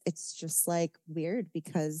parents, it's just like weird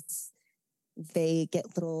because they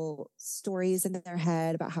get little stories in their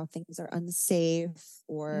head about how things are unsafe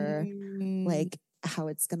or like how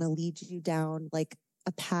it's going to lead you down like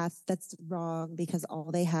a path that's wrong because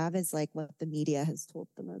all they have is like what the media has told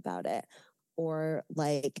them about it, or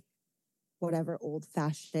like whatever old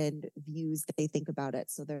fashioned views they think about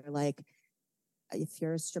it. So they're like, if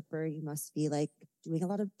you're a stripper, you must be like doing a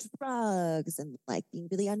lot of drugs and like being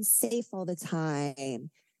really unsafe all the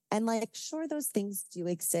time. And like, sure, those things do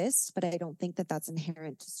exist, but I don't think that that's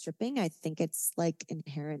inherent to stripping. I think it's like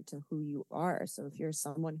inherent to who you are. So if you're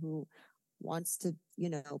someone who wants to,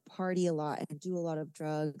 party a lot and do a lot of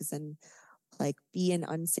drugs and like be in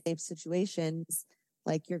unsafe situations,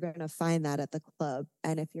 like you're going to find that at the club.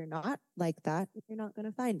 And if you're not like that, you're not going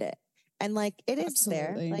to find it. And like, it is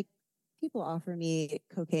there. Like people offer me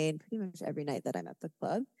cocaine pretty much every night that I'm at the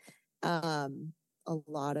club.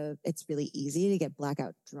 It's really easy to get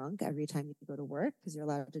blackout drunk every time you go to work because you're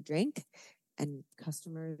allowed to drink and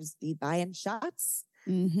customers be buying shots.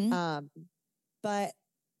 But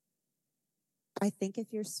I think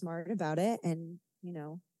if you're smart about it and,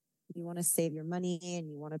 you want to save your money and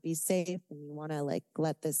you want to be safe and you want to like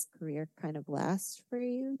let this career kind of last for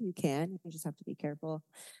you, you can. You just have to be careful.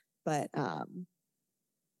 But I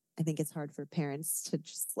think it's hard for parents to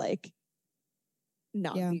just like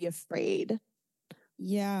not be afraid.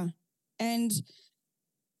 Yeah. And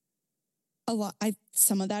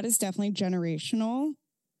some of that is definitely generational.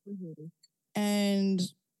 And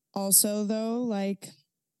also though, like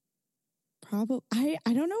probably,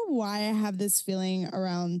 I don't know why I have this feeling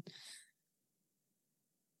around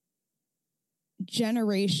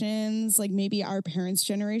generations, like maybe our parents'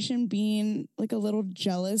 generation being like a little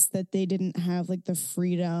jealous that they didn't have like the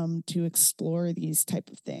freedom to explore these type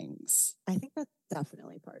of things. I think that's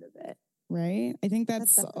definitely part of it. Right? I think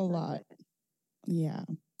that's a lot. Yeah.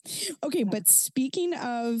 Okay, but speaking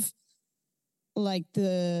of like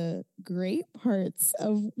the great parts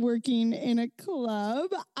of working in a club,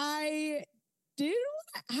 I did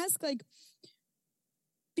want to ask like,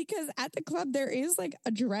 because at the club there is like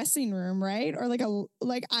a dressing room, right? Or like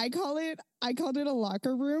I called it a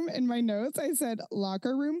locker room in my notes. I said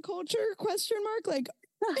locker room culture ? Like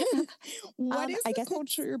what is the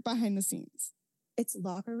culture behind the scenes? It's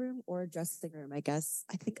locker room or dressing room, I guess.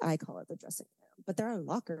 I think I call it the dressing room, but there are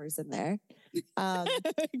lockers in there.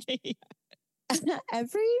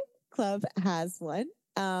 Every club has one.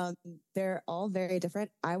 They're all very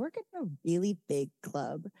different. I work at a really big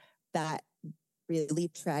club that really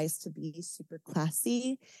tries to be super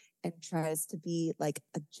classy and tries to be like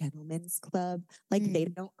a gentleman's club. Like they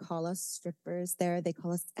don't call us strippers there. They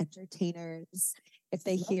call us entertainers. If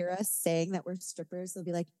they hear us saying that we're strippers, they'll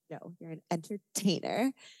be like, no, you're an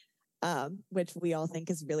entertainer. which we all think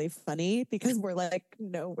is really funny because we're like,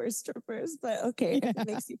 no, we're strippers, but okay, if it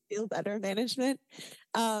makes you feel better, management.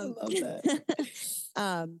 I love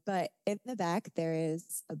that. But in the back, there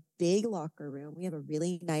is a big locker room. We have a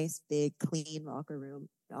really nice, big, clean locker room.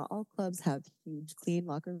 Not all clubs have huge, clean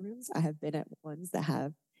locker rooms. I have been at ones that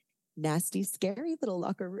have nasty, scary little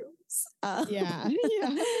locker rooms. Yeah.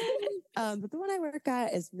 But the one I work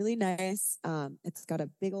at is really nice. It's got a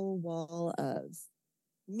big old wall of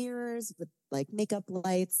mirrors with like makeup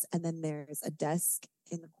lights, and then there's a desk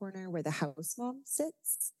in the corner where the house mom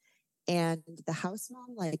sits, and the house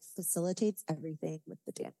mom like facilitates everything with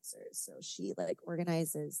the dancers. So she like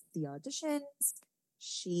organizes the auditions.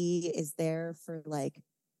 She is there for like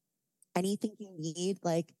anything you need,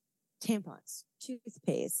 like tampons,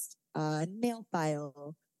 toothpaste, nail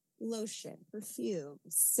file, lotion, perfume,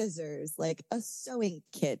 scissors, like a sewing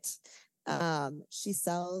kit. She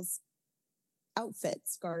sells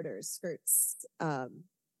outfits, garters, skirts.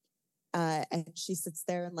 And she sits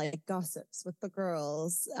there and like gossips with the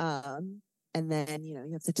girls. And then, you know,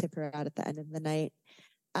 you have to tip her out at the end of the night.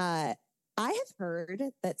 I have heard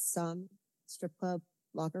that some strip club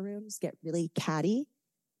locker rooms get really catty.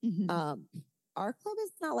 Our club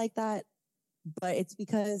is not like that, but it's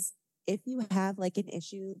because if you have like an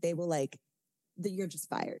issue, they will like, you're just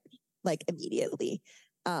fired like immediately.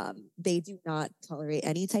 They do not tolerate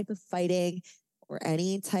any type of fighting or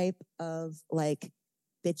any type of like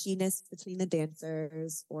bitchiness between the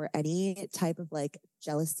dancers or any type of like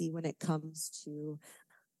jealousy when it comes to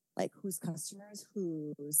like who's customers,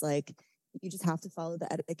 who's like, you just have to follow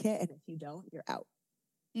the etiquette. And if you don't, you're out.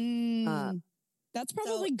 That's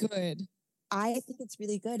probably good. I think it's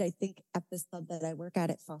really good. I think at this club that I work at,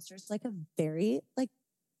 it fosters like a very like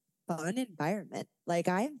fun environment. Like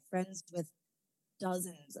I am friends with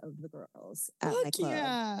dozens of the girls at my club.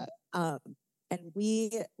 Yeah. And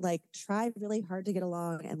we like try really hard to get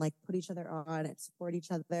along and like put each other on and support each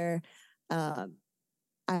other.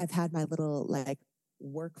 I've had my little like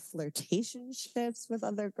work flirtationships with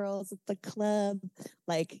other girls at the club.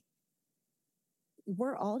 Like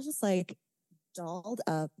we're all just like dolled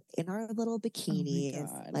up in our little bikinis,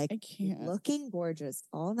 like looking gorgeous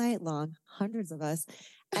all night long, hundreds of us,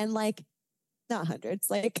 and like not hundreds,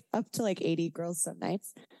 like up to like 80 girls some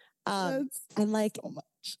nights. And like so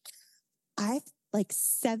much. I've like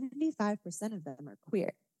 75% of them are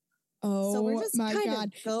queer. Oh, so we're just my kind God.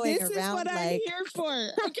 of going this around is what like I'm here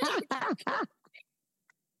for.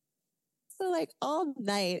 So like all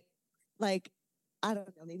night, like I don't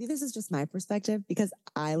know, maybe this is just my perspective because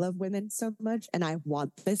I love women so much and I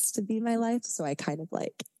want this to be my life. So I kind of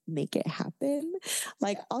like make it happen.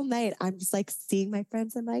 Like all night, I'm just like seeing my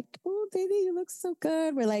friends and like, oh, baby, you look so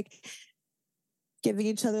good. We're like giving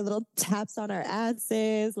each other little taps on our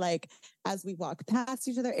asses, like as we walk past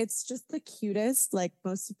each other. It's just the cutest, like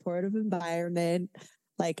most supportive environment.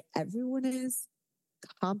 Like everyone is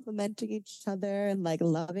complimenting each other and like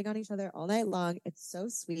loving on each other all night long. It's so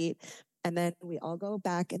sweet. And then we all go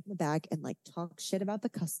back in the back and like talk shit about the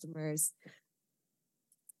customers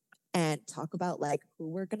and talk about like who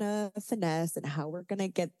we're gonna finesse and how we're gonna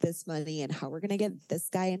get this money and how we're gonna get this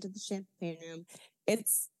guy into the champagne room.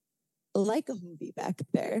 It's like a movie back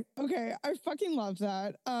there. Okay, I fucking love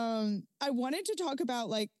that. I wanted to talk about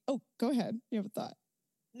like, oh, go ahead. You have a thought?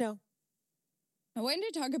 No. I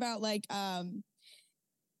wanted to talk about like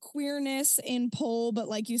queerness in pole, but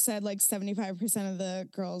like you said, like 75% of the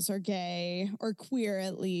girls are gay or queer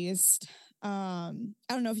at least. I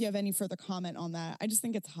don't know if you have any further comment on that. I just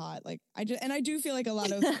think it's hot. Like I do feel like a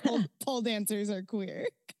lot of pole dancers are queer.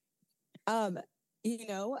 You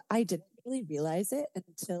know, I didn't really realize it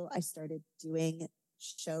until I started doing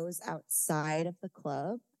shows outside of the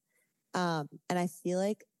club. And I feel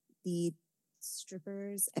like the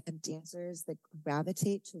strippers and dancers that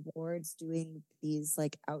gravitate towards doing these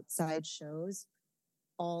like outside shows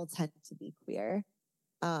all tend to be queer.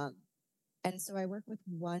 And so I work with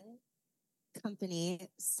one company,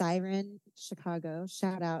 Siren Chicago.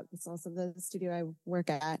 Shout out. It's also the studio I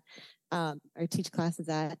work at, or teach classes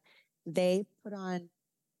at. They put on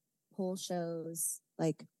pole shows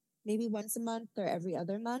like maybe once a month or every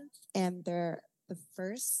other month. And they're the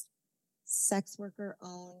first sex worker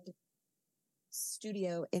owned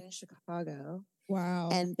studio in Chicago. Wow.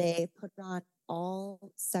 And they put on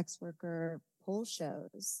all sex worker pole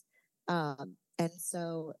shows. And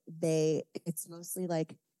so it's mostly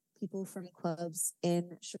like people from clubs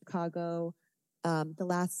in Chicago. The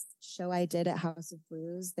last show I did at House of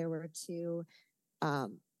Blues, there were two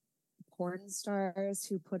porn stars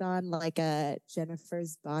who put on like a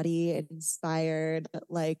Jennifer's Body inspired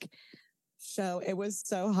like show. It was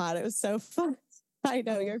so hot. It was so fun. I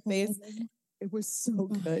know your face. Oh It was so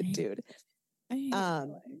my. good, dude. I hate Um,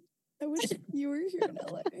 LA. I wish you were here in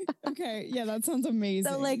LA. Okay, yeah, that sounds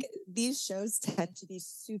amazing. So like these shows tend to be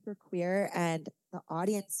super queer, and the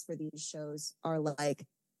audience for these shows are like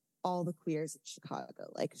all the queers in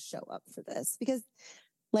Chicago like show up for this because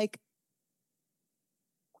like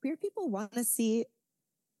queer people want to see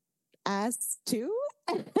ass too,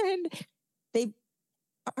 and they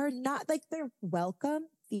are not like they're welcome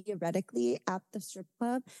theoretically at the strip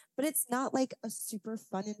club, but it's not like a super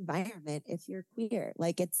fun environment if you're queer.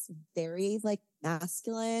 Like it's very like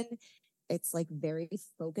masculine. It's like very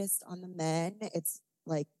focused on the men. It's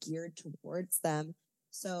like geared towards them.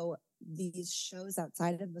 So these shows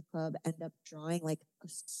outside of the club end up drawing like a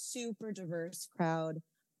super diverse crowd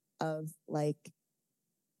of like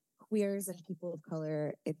queers and people of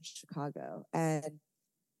color in Chicago. And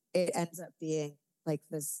it ends up being like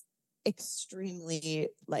this extremely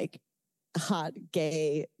like hot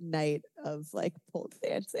gay night of like pole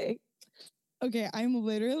dancing. Okay, I'm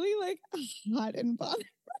literally like hot and bothered.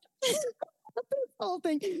 This whole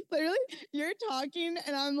thing. Literally, you're talking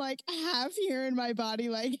and I'm like half here in my body,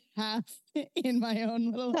 like half in my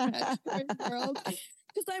own little imaginary world.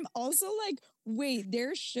 Because I'm also like, wait,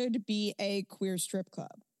 there should be a queer strip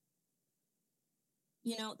club.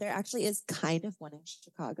 You know, there actually is kind of one in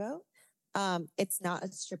Chicago. It's not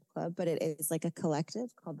a strip club, but it is like a collective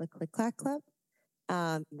called the Click Clack Club.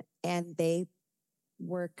 And they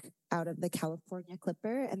work out of the California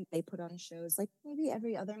Clipper, and they put on shows like maybe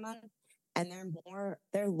every other month. And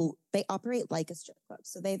they operate like a strip club.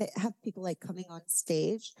 So they have people like coming on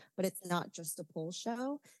stage, but it's not just a pole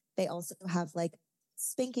show. They also have like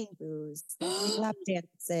spanking booths, they're doing lap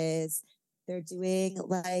dances, they're doing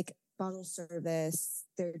like bottle service,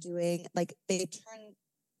 they're doing like they turn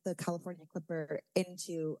the California Clipper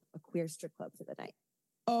into a queer strip club for the night.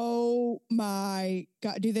 Oh my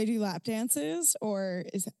God. Do they do lap dances or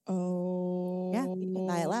is it, Yeah, you can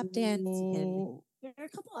buy a lap dance. There are a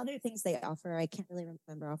couple other things they offer. I can't really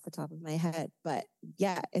remember off the top of my head, but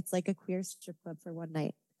yeah, it's like a queer strip club for one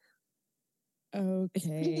night. Okay. It's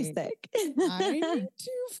pretty sick. I need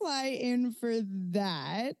to fly in for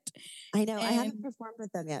that. I know. I haven't performed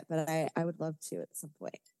with them yet, but I would love to at some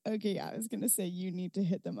point. Okay, yeah, I was gonna say you need to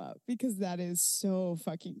hit them up because that is so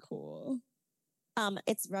fucking cool.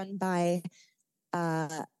 It's run by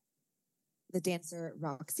the dancer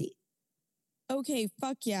Roxy. Okay,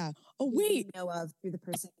 fuck yeah. Oh wait, you know of through the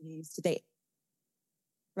person you used to date.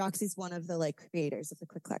 Roxy's one of the like creators of the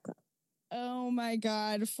Click Clack Club. oh my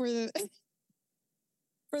God. For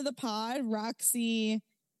the pod, Roxy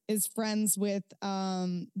is friends with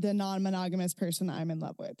the non-monogamous person I'm in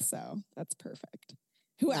love with. So that's perfect.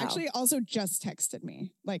 Who Wow. actually also just texted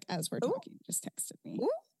me, like as we're talking, just texted me. Ooh.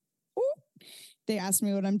 They asked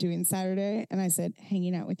me what I'm doing Saturday, and I said,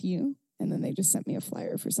 hanging out with you. And then they just sent me a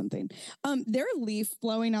flyer for something. There are leaf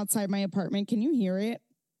blowing outside my apartment. Can you hear it?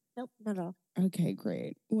 Nope, not at all. Okay,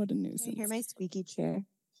 great. What a nuisance. Can you hear my squeaky chair?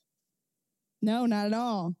 No, not at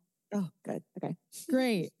all. Oh, good. Okay.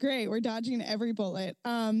 Great. We're dodging every bullet.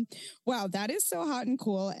 Wow, that is so hot and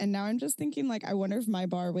cool. And now I'm just thinking, like, I wonder if my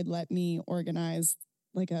bar would let me organize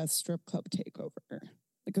like a strip club takeover,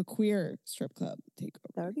 like a queer strip club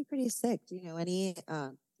takeover. That would be pretty sick. Do you know any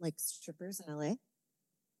like strippers in LA?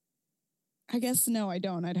 I guess no, I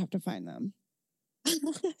don't. I'd have to find them.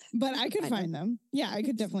 But I could find them. Yeah, I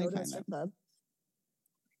could definitely find them. Club.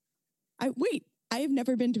 I have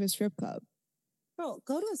never been to a strip club. Girl,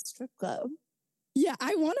 go to a strip club. Yeah,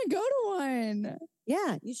 I want to go to one.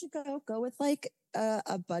 Yeah, you should go with like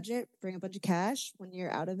a budget, bring a bunch of cash when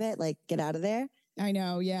you're out of it, like get out of there. I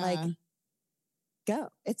know, yeah. Like go.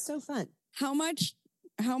 It's so fun. How much?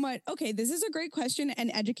 Okay, this is a great question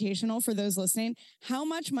and educational for those listening. How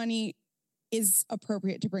much money is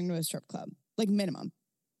appropriate to bring to a strip club? Like minimum.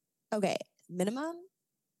 Okay, minimum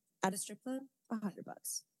at a strip club, $100.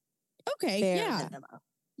 Okay, Bare yeah. minimum.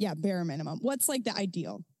 Yeah, bare minimum. What's like the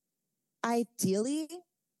ideal? Ideally,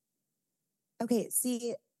 okay,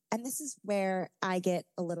 see, and this is where I get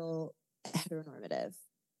a little heteronormative.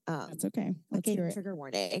 That's okay. Let's Okay, hear it. trigger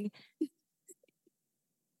warning.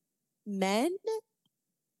 Men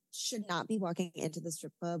should not be walking into the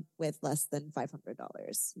strip club with less than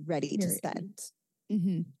 $500 ready to spend.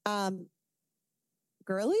 Mm-hmm.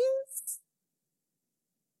 Girlies,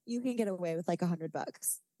 you can get away with like $100.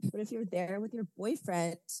 But if you're there with your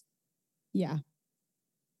boyfriend, yeah,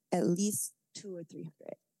 at least $200 or $300.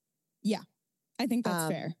 Yeah, I think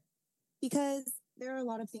that's fair. Because there are a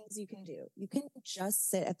lot of things you can do. You can just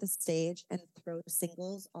sit at the stage and throw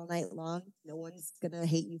singles all night long. No one's gonna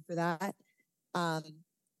hate you for that.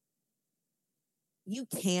 You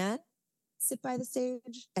can sit by the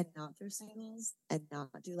stage and not throw singles and not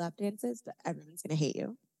do lap dances, but everyone's going to hate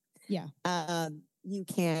you. Yeah. You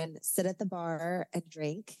can sit at the bar and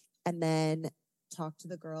drink and then talk to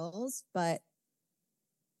the girls, but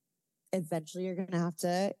eventually you're going to have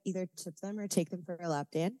to either tip them or take them for a lap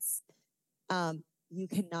dance. You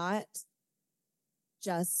cannot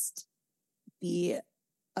just be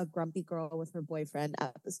a grumpy girl with her boyfriend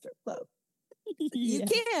at the strip club. You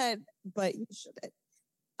can, but you shouldn't.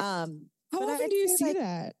 How often do you see like,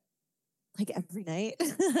 that? Like every night.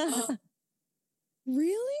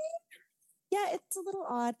 Really? Yeah, it's a little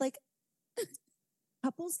odd. Like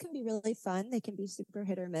couples can be really fun. They can be super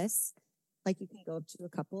hit or miss. Like you can go up to a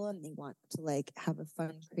couple and they want to like have a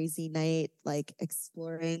fun, crazy night, like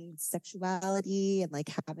exploring sexuality and like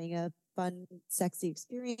having a fun, sexy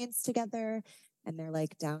experience together. And they're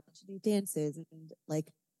like down to do dances and like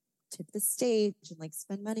tip the stage and like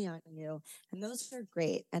spend money on you. And those are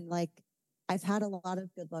great. And like I've had a lot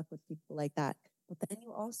of good luck with people like that. But then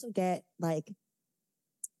you also get like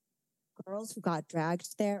girls who got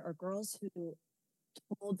dragged there or girls who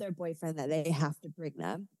told their boyfriend that they have to bring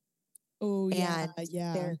them. Oh, yeah. And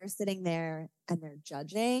Yeah. they're sitting there and they're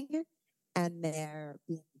judging and they're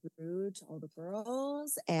being rude to all the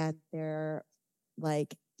girls and they're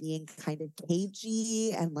like being kind of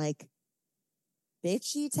cagey and like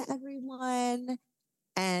bitchy to everyone.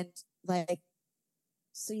 And like,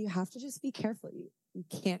 so you have to just be careful. You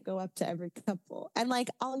can't go up to every couple. And like,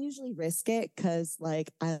 I'll usually risk it because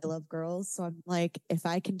like I love girls. So I'm like, if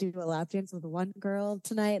I can do a lap dance with one girl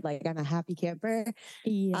tonight, like I'm a happy camper.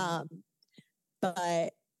 Yeah.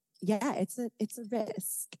 But yeah, it's a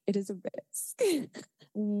risk. It is a risk.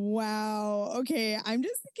 Wow. Okay. I'm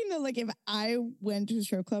just thinking that like if I went to a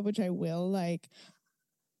strip club, which I will, like,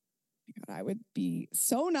 oh my God, I would be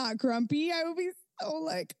so not grumpy. I would be so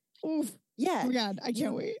like, oof. Yeah. Oh my God, I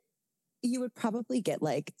can't wait. You would probably get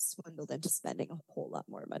like swindled into spending a whole lot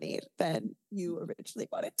more money than you originally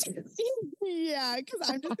wanted to. Yeah, because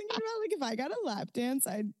I'm just thinking about like if I got a lap dance,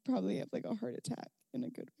 I'd probably have like a heart attack in a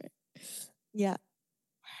good way. Yeah.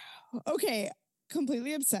 Okay,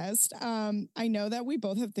 completely obsessed. I know that we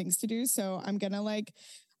both have things to do, so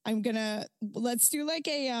let's do like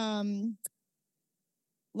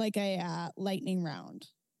a lightning round.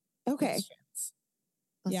 Okay.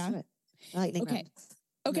 Let's do it. Lightning round.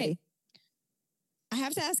 Okay. Ready. I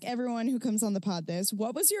have to ask everyone who comes on the pod this.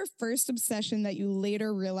 What was your first obsession that you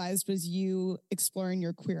later realized was you exploring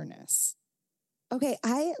your queerness? Okay,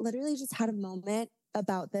 I literally just had a moment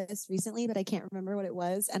about this recently, but I can't remember what it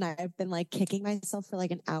was. And I've been like kicking myself for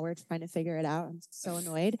like an hour trying to figure it out. I'm so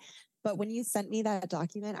annoyed. But when you sent me that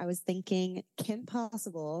document, I was thinking Kim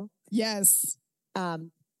Possible. Yes.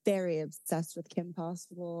 Very obsessed with Kim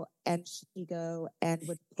Possible and Shigo and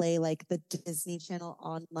would play like the Disney Channel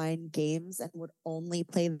online games and would only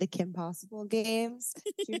play the Kim Possible games.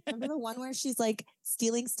 Do you remember the one where she's like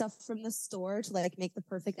stealing stuff from the store to like make the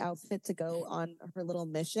perfect outfit to go on her little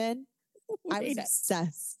mission? I was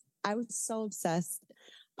obsessed. I was so obsessed.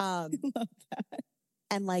 I love that.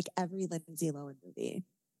 And like every Lindsay Lohan movie.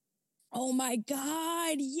 Oh my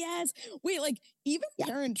God, yes. Wait, like even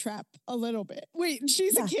Parent Trap a little bit. Wait,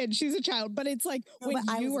 she's a kid, she's a child, but it's like no, when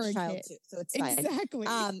you were a child kid. too, so it's fine. Exactly.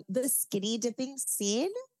 The skinny dipping scene,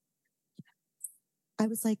 I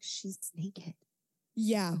was like, she's naked.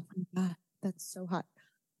 Yeah. Oh my God, that's so hot.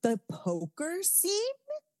 The poker scene?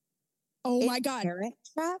 Oh my God. Parent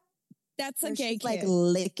Trap? That's a gay kid. Like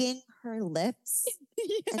licking her lips.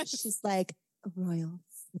 Yes. And she's like, royal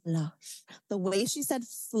flush. The way she said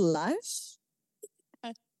flush.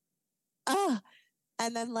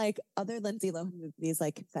 And then like other Lindsay Lohan movies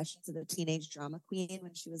like Confessions of a Teenage Drama Queen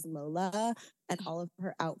when she was Lola and all of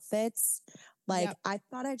her outfits. Like I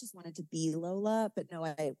thought I just wanted to be Lola, but no,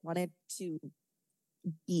 I wanted to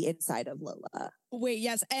be inside of Lola. Wait,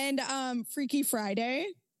 yes. And Freaky Friday.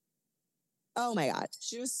 Oh my God.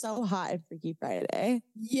 She was so hot in Freaky Friday.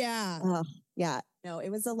 Yeah. Yeah. No, it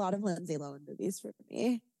was a lot of Lindsay Lohan movies for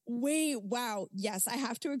me. Wait, wow. Yes, I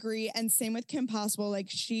have to agree. And same with Kim Possible. Like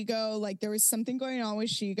Shigo, like there was something going on with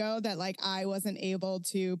Shigo that like I wasn't able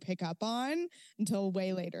to pick up on until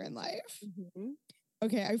way later in life. Mm-hmm.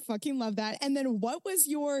 Okay, I fucking love that. And then what was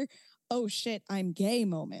your, oh shit, I'm gay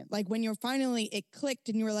moment? Like when you're finally, it clicked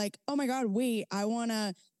and you were like, oh my God, wait, I want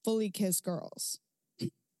to fully kiss girls.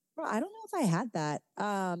 Well, I don't know if I had that.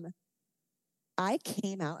 I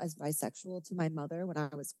came out as bisexual to my mother when I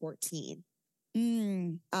was 14.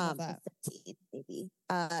 15 maybe.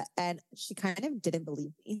 And she kind of didn't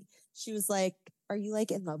believe me. She was like, are you like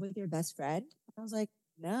in love with your best friend? I was like,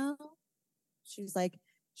 no. She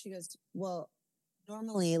goes, well,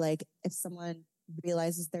 normally like if someone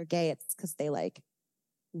realizes they're gay, it's because they like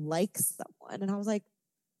someone. And I was like,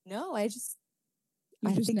 no, I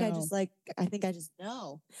think I just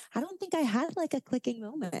know. I don't think I had like a clicking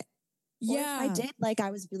moment. Or if I did, like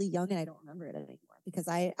I was really young and I don't remember it anymore because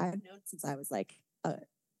I've known since I was like 14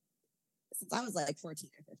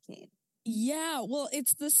 or 15. Yeah, well,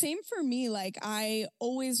 it's the same for me. Like, I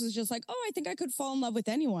always was just like, oh, I think I could fall in love with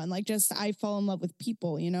anyone. Like, just I fall in love with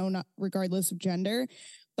people, you know, not regardless of gender.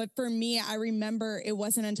 But for me, I remember it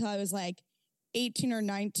wasn't until I was like 18 or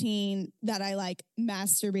 19 that I like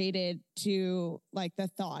masturbated to like the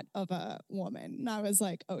thought of a woman. And I was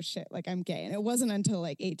like, oh shit, like I'm gay. And it wasn't until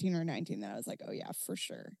like 18 or 19 that I was like, oh yeah, for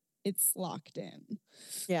sure. It's locked in.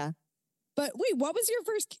 Yeah. But wait, what was your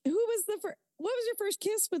first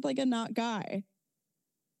kiss with like a not guy?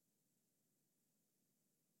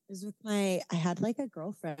 It was with I had like a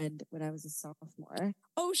girlfriend when I was a sophomore.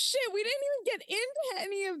 Oh shit, we didn't even get into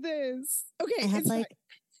any of this. Okay, I had like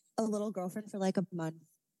a little girlfriend for like a month.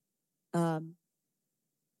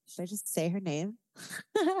 Should I just say her name?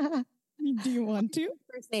 Do you want to?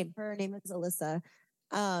 First name. Her name is Alyssa.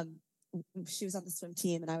 She was on the swim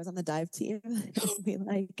team and I was on the dive team.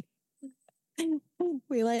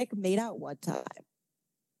 we made out one time.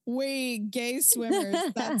 Wait, gay swimmers.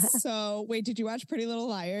 That's so. Wait, did you watch Pretty Little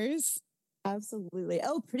Liars? Absolutely.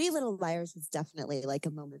 Oh, Pretty Little Liars was definitely like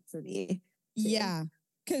a moment for me. Too. Yeah.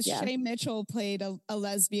 Because Shay Mitchell played a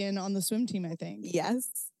lesbian on the swim team, I think. Yes.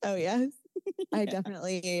 Oh, yes. I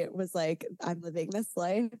definitely was like, I'm living this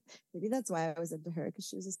life. Maybe that's why I was into her, because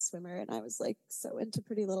she was a swimmer and I was like so into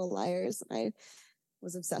Pretty Little Liars and I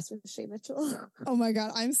was obsessed with Shay Mitchell. Oh my God,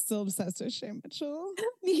 I'm still obsessed with Shay Mitchell.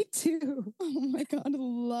 Me too. Oh my God,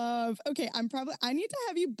 love. Okay, I need to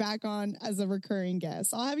have you back on as a recurring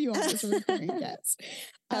guest. I'll have you on as a recurring guest.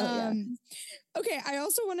 Yeah. Okay, I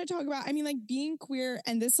also want to talk about, like being queer,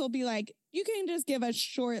 and this will be like, you can just give a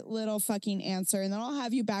short little fucking answer and then I'll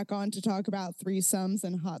have you back on to talk about threesomes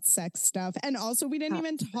and hot sex stuff. And also we didn't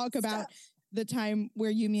even talk about the time where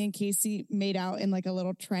you, me, and Casey made out in like a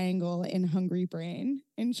little triangle in Hungry Brain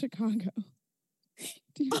in Chicago.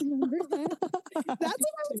 Do you remember that? That's what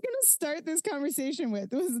I was going to start this conversation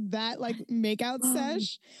with. It was that like makeout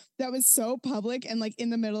sesh that was so public and like in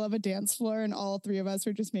the middle of a dance floor and all three of us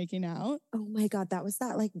were just making out. Oh my God. That was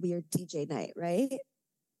that like weird DJ night, right?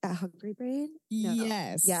 At Hungry Brain? No.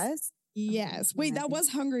 Yes. Yes? Yes. Wait, that was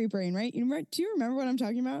Hungry Brain, right? Do you remember what I'm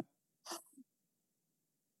talking about?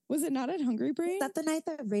 Was it not at Hungry Brain? Is that the night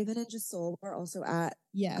that Raven and Jasol were also at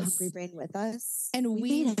Hungry Brain with us? And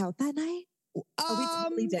we made out that night? Oh,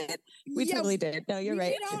 we totally did. We totally did. No, you're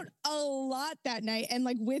right. We made out a lot that night and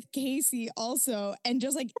like with Casey also and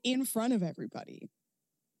just like in front of everybody.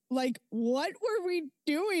 Like, what were we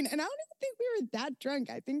doing? And I don't even think we were that drunk.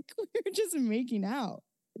 I think we were just making out.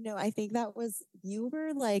 No, I think that was, you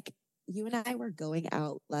and I were going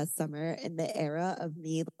out last summer in the era of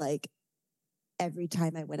me, like, every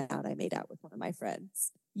time I went out, I made out with one of my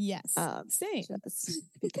friends. Yes. Same. Just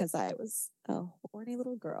because I was a horny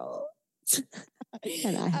little girl.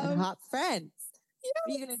 And I had hot friends. Yes.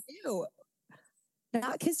 What are you going to do?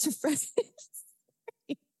 Not kiss your friends.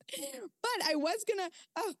 But I was gonna,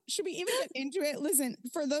 should we even get into it? Listen,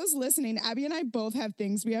 for those listening, Abbie and I both have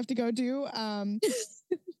things we have to go do.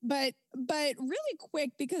 But really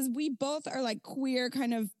quick, because we both are like queer,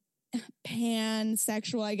 kind of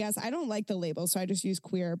pansexual, I guess. I don't like the label, so I just use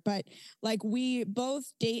queer. But like we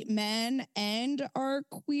both date men and are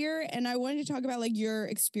queer. And I wanted to talk about like your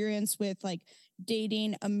experience with like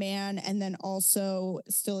dating a man and then also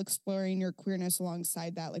still exploring your queerness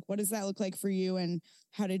alongside that. Like, what does that look like for you, and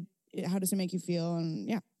how does it make you feel? And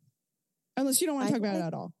yeah, unless you don't want to talk about it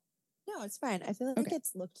at all. No, it's fine. I feel like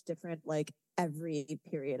it's looked different like every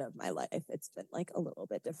period of my life. It's been like a little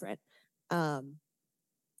bit different.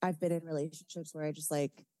 I've been in relationships where I just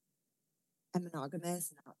like, I'm monogamous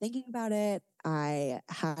and not thinking about it. I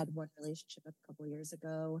had one relationship a couple years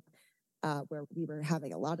ago where we were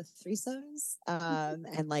having a lot of threesomes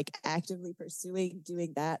and like actively pursuing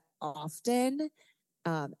doing that often.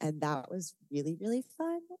 And that was really, really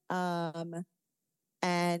fun.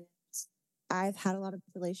 And I've had a lot of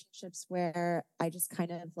relationships where I just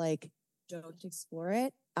kind of like don't explore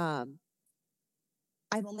it.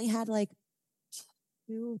 I've only had like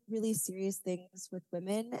 2 really serious things with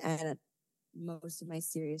women, and most of my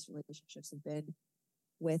serious relationships have been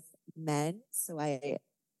with men. So I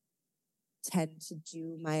tend to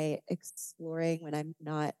do my exploring when I'm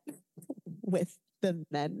not with the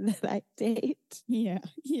men that I date. Yeah.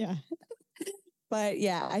 But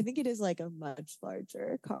yeah, I think it is like a much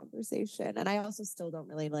larger conversation. And I also still don't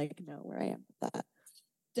really like know where I am with that.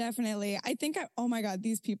 Definitely. I think, oh my God,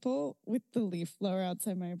 these people with the leaf blower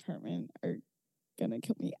outside my apartment are gonna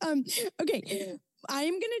kill me. Okay.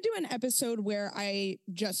 I'm gonna do an episode where I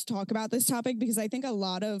just talk about this topic because I think a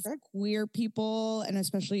lot of queer people and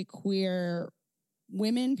especially queer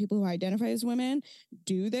women, people who identify as women,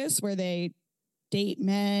 do this where they date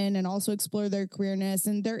men and also explore their queerness.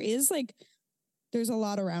 And there's a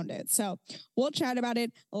lot around it. So we'll chat about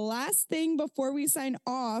it. Last thing before we sign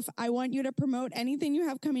off, I want you to promote anything you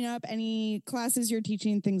have coming up, any classes you're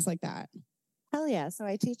teaching, things like that. Hell yeah. So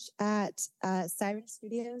I teach at Siren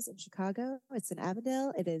Studios in Chicago. It's in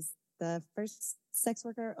Avondale. It is the first sex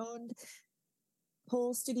worker owned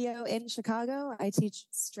pole studio in Chicago. I teach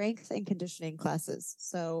strength and conditioning classes.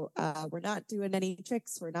 So we're not doing any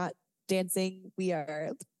tricks. We're not dancing. We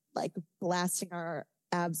are like blasting our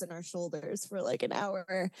abs and our shoulders for like an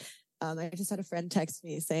hour. I just had a friend text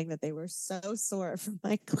me saying that they were so sore from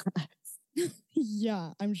my class.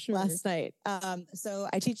 Yeah, I'm sure. Last night. So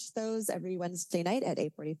I teach those every Wednesday night at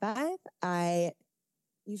 8:45.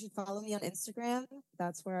 You should follow me on Instagram.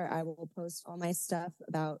 That's where I will post all my stuff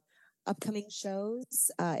about upcoming shows.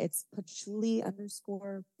 It's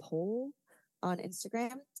patchouli_pole on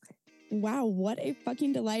Instagram. Wow, what a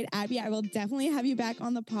fucking delight, Abbie. I will definitely have you back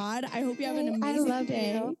on the pod. I hope you have an amazing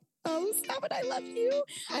day. You. Oh, stop it. I love you.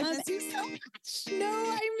 I miss you so much. No,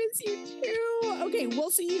 I miss you too. Okay,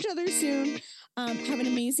 we'll see each other soon. Have an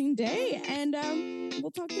amazing day, and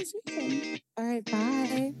we'll talk this weekend. All right,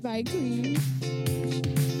 bye. Bye, queen.